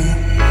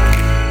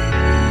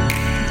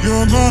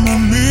 you're gonna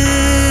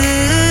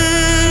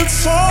meet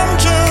some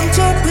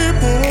gentle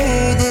people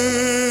there.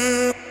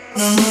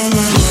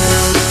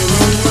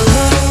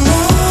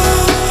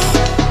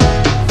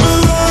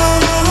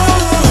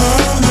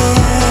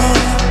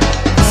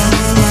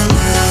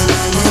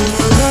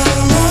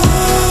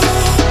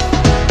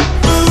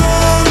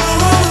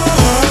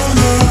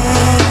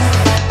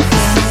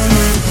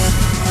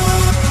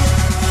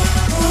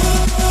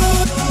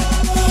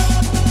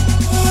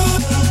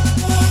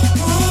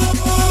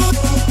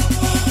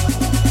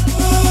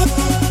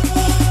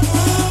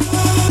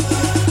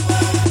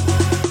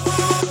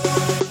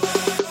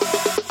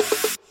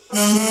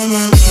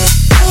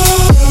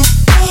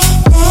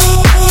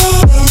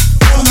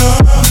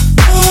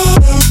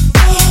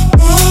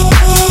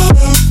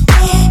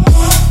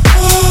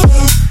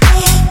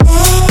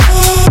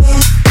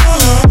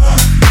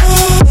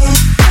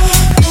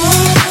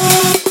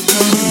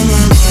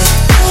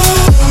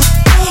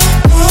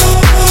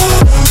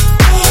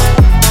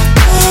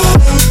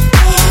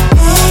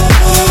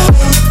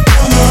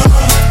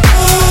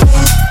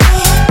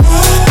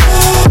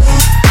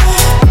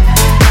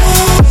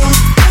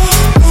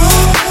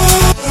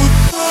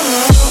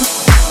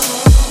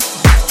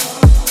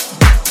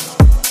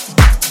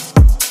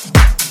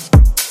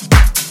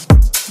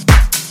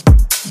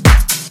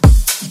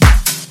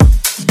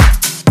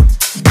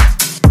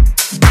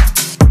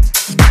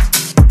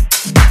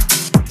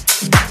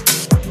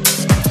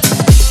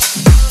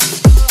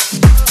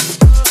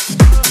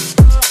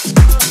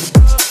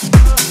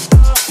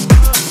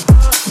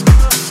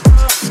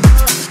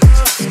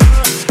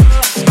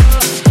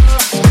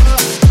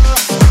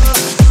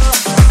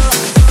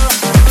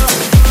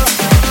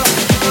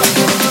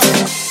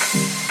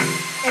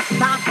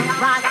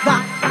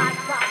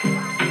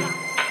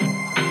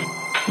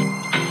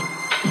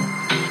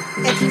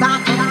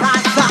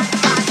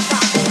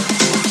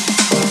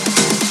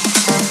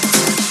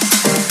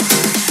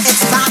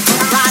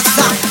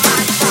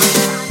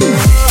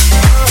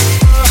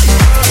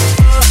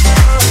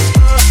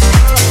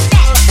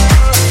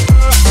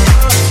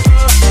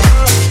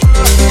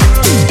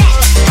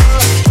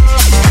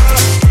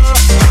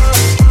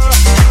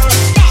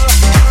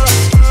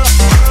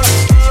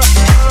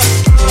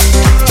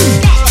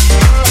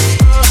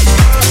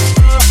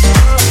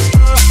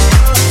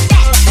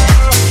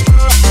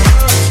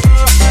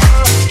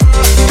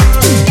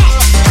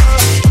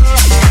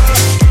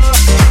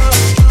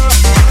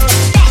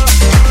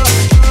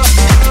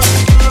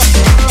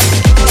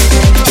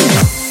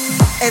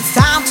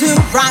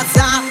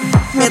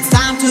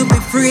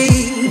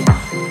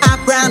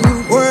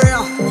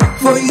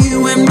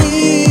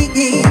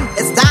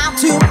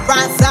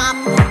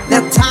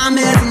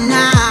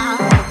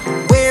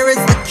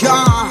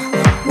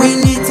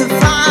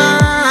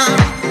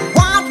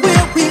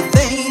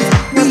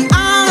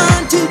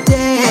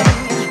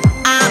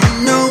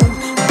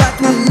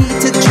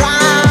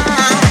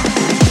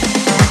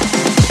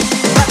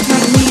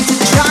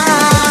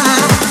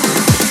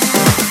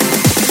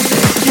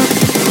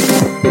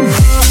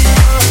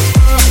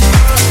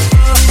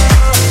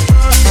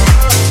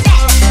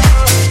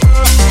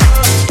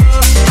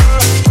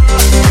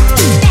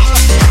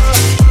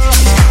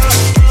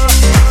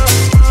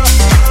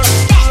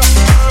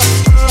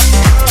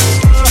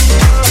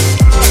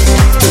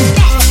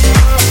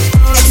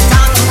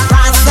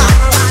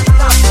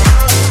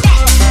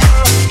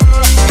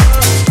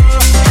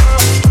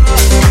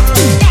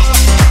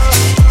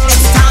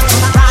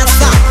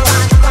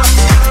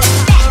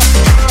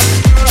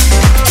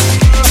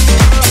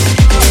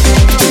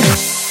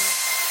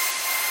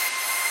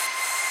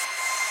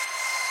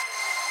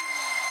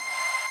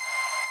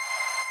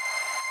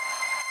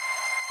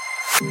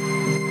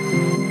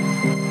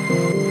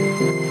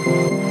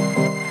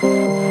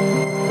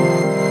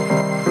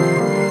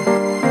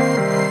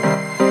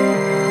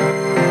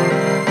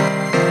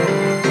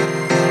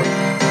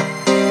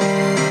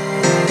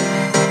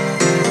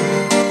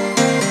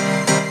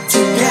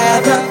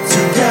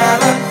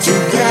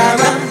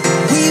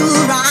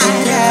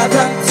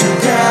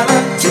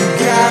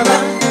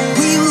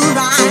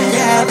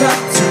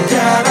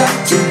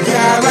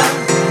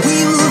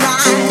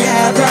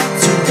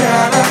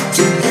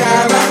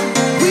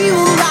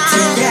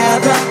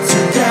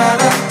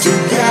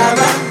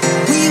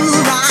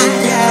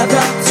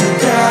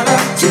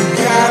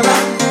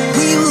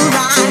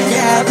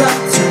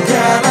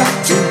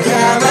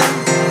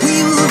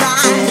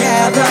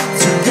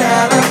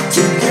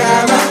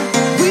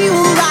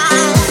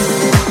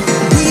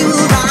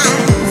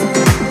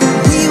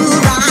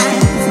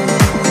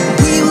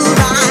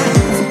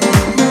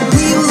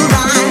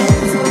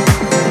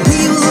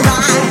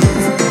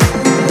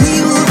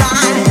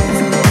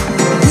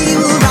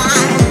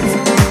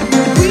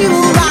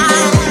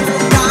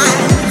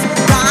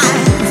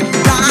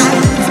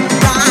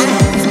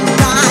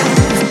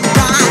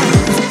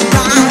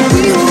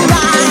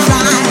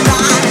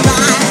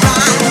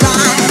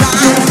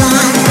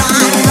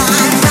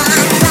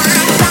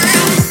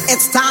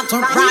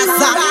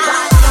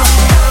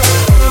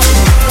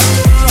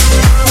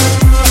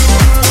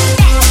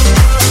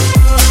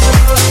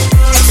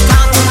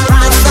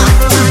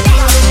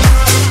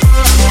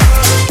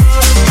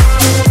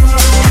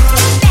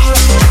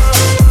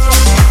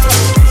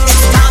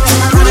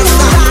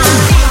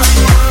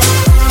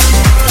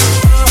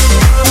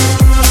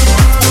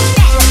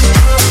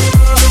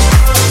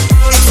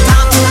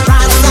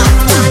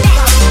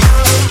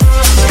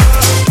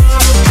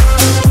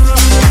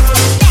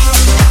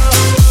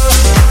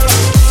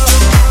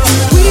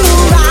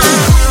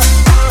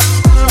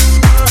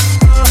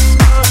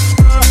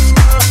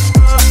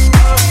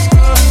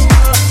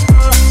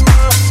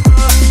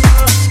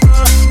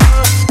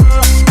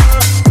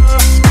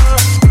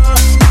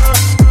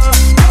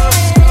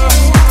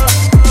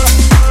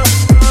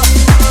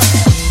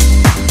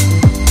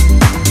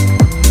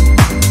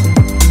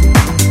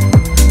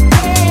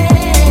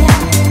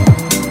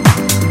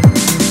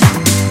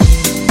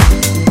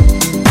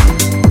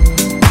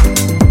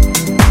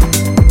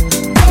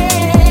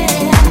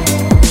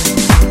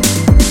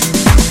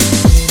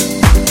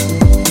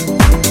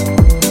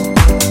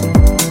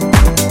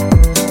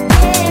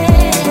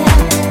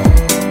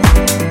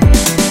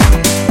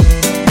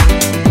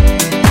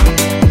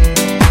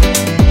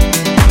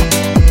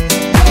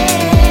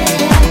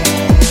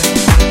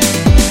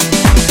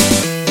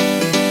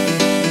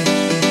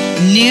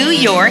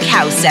 York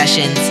House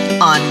Sessions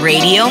on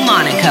Radio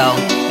Monaco.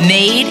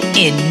 Made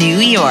in New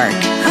York.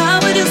 How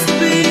it used to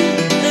be,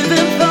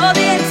 living for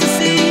the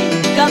ecstasy.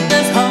 Got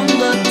this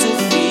hunger to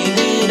feel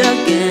it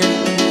again.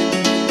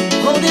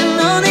 Holding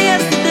on to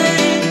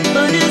yesterday,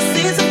 but it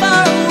seems so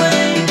far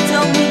away.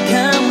 Tell me,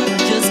 can we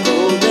just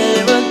go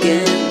there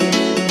again?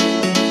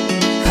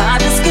 I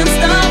just can't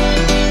stop.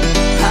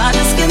 I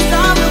just can't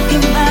stop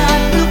looking back,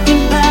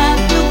 looking back,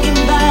 looking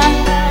back.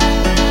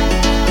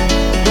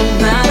 No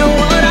matter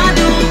what I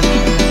do,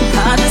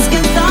 I just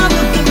can't stop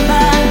looking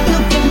back,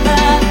 looking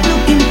back,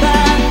 looking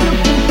back,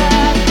 looking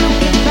back,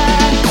 looking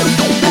back.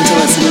 Until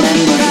it's a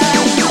memory.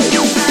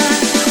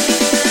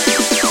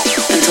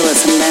 Until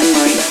it's a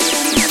memory.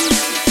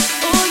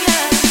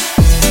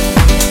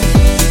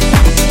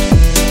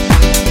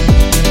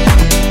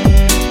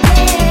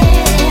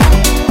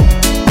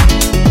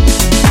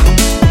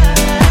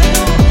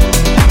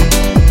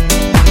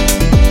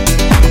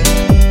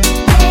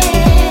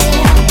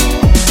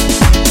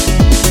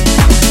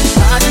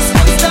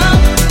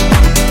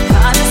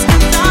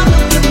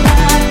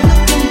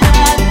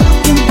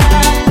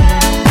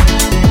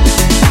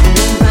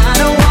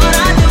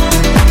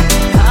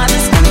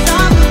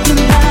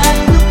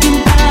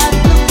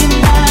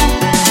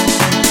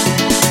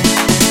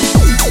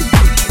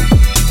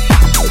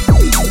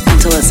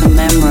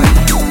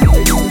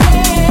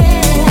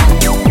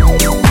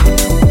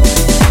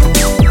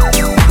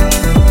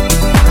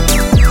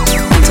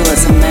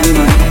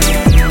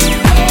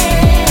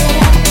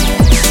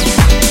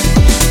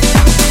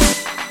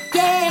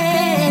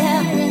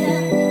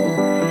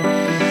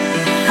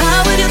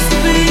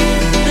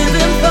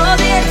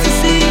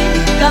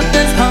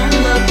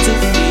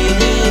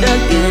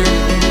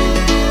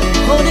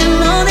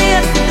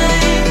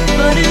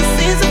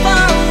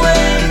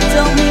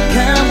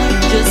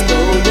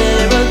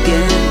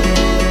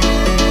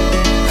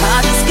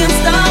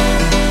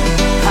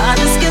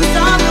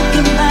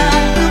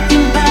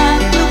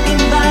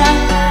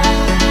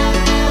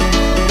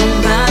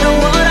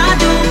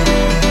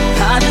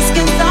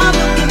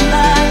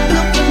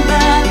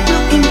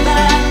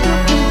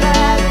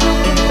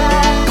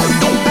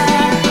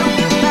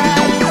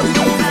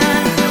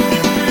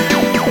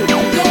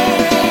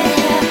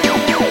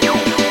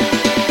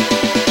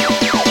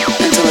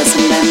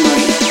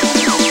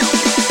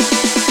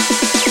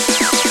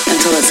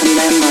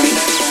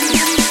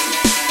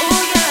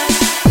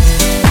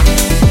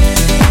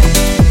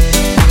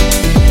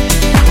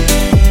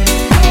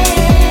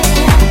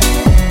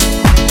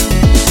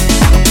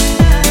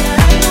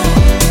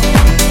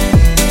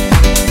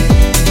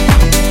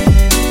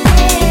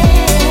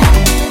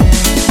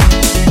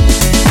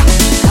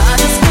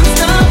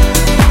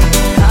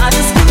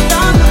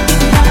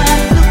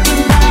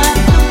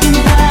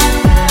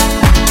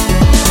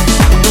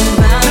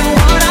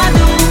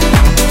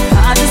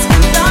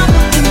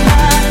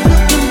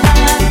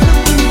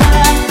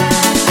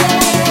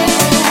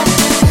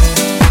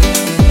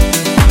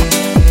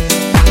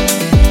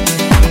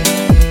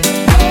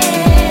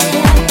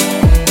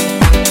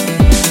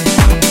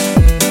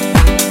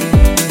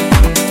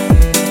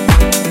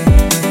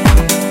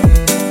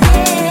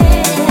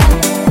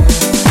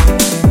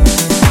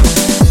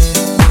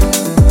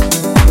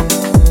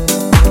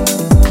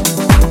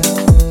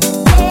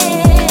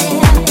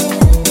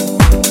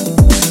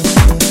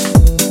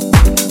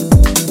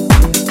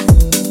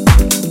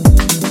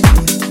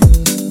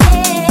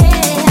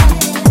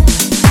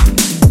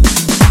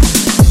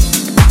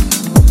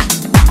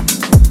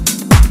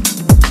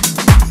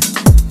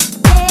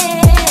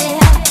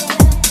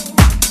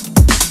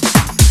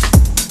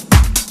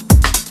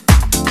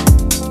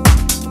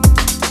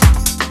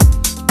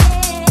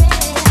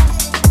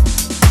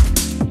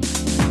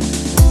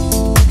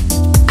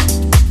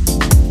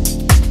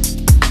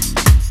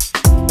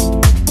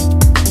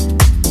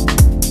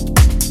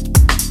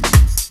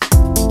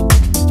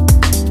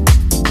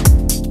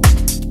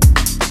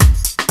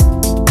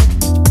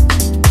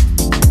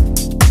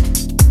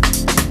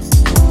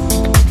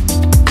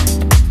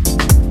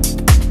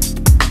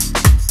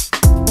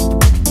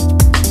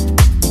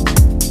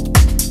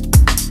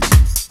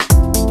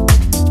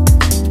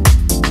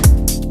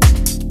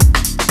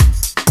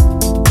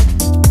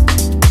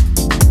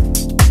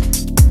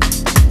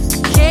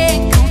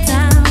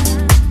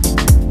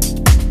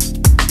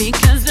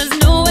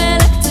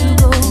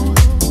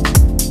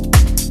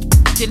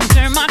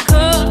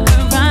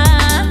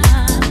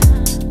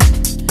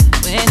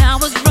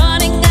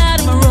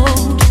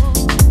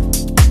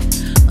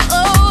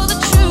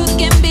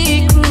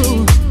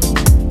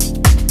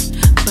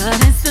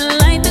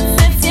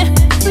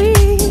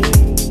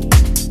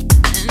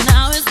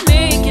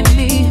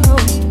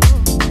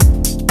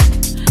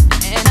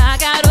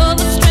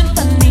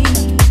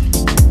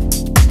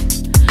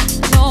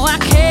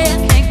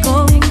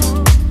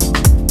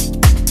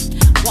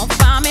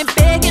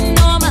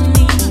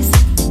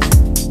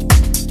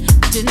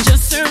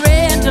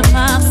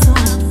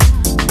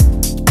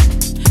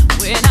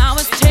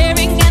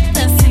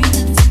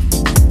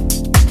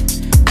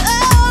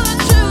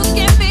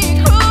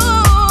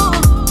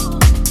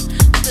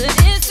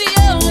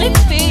 only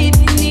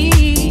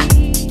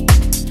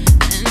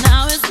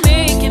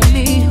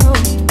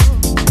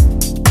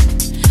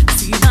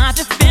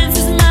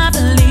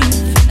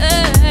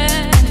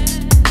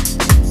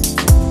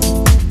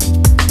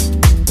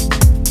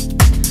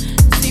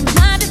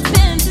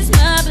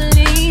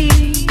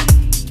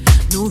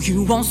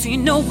you won't see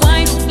no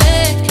white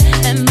flag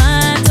at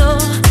my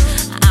door.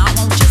 I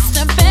won't just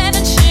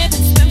abandon ship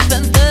and swim for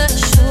the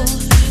shore.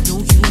 No,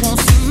 you won't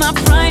see my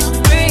pride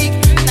break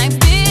like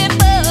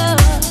before.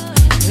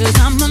 'Cause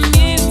I'm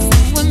immune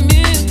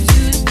to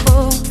the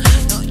core.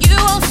 No, you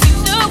won't see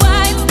no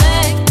white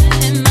flag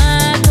at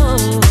my door.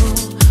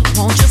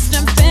 Won't just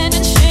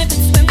abandon ship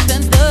and swim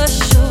for the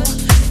shore.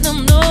 No,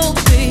 no,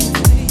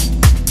 baby.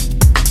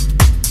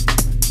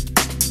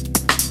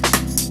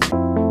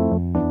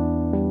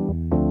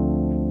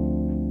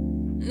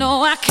 No,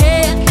 I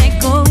can't let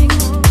go.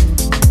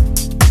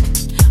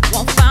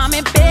 Won't find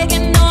me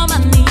begging on my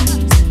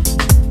knees.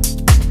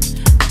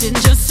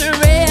 Didn't just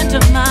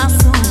surrender my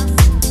soul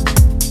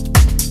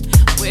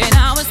when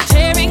I was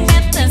tearing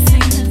at the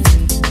seams.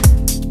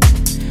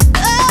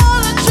 Oh,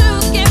 the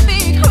truth can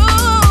be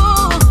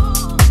cruel,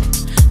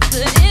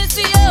 but it's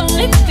the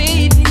only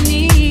faith you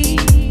need.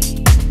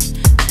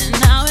 And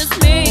now it's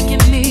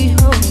making me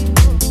whole.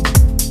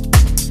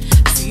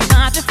 See,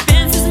 my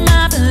defense is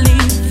my belief.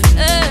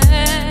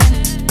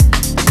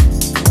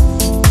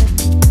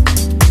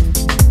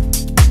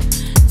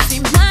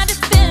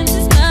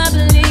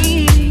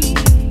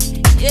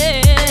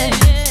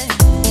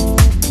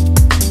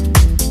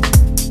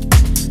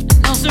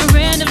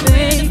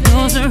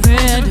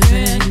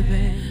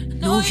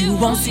 You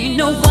won't see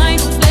no white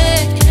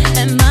flag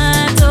at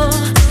my door.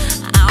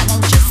 I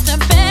won't just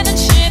abandon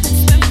ship and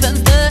swim for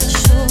the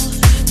shore.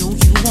 No,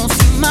 you won't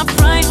see my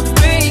pride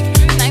break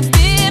like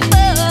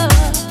before.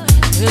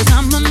 'Cause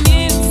I'm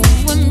immune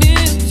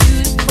to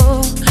the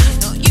core.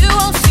 No, you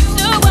won't see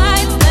no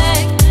white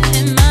flag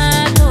at my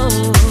door.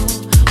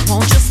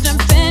 Won't just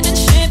abandon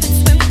ship and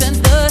swim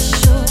for the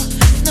shore.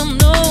 No,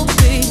 no,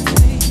 baby.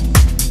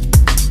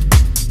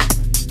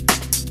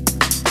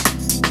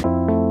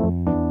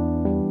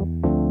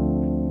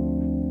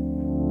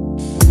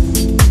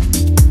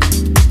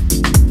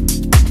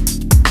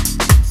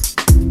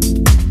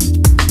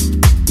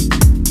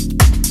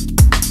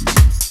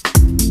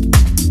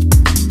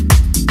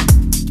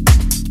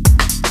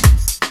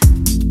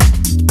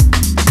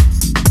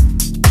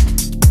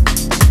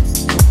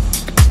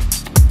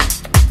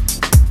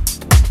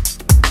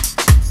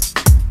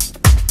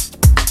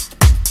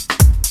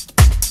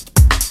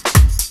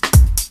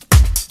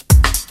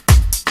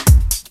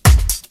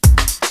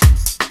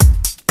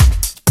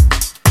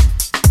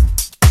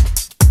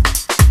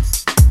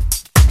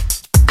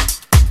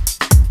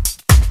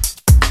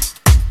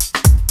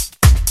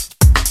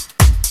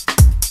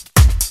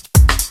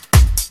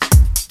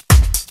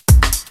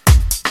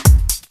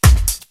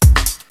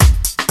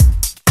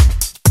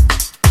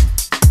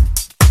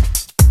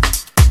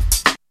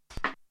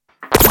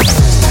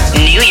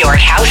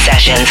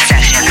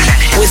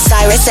 With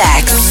Cyrus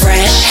X,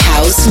 fresh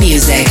house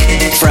music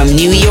from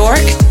New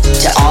York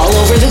to all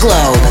over the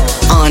globe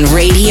on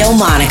Radio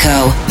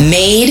Monaco,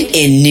 made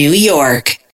in New York.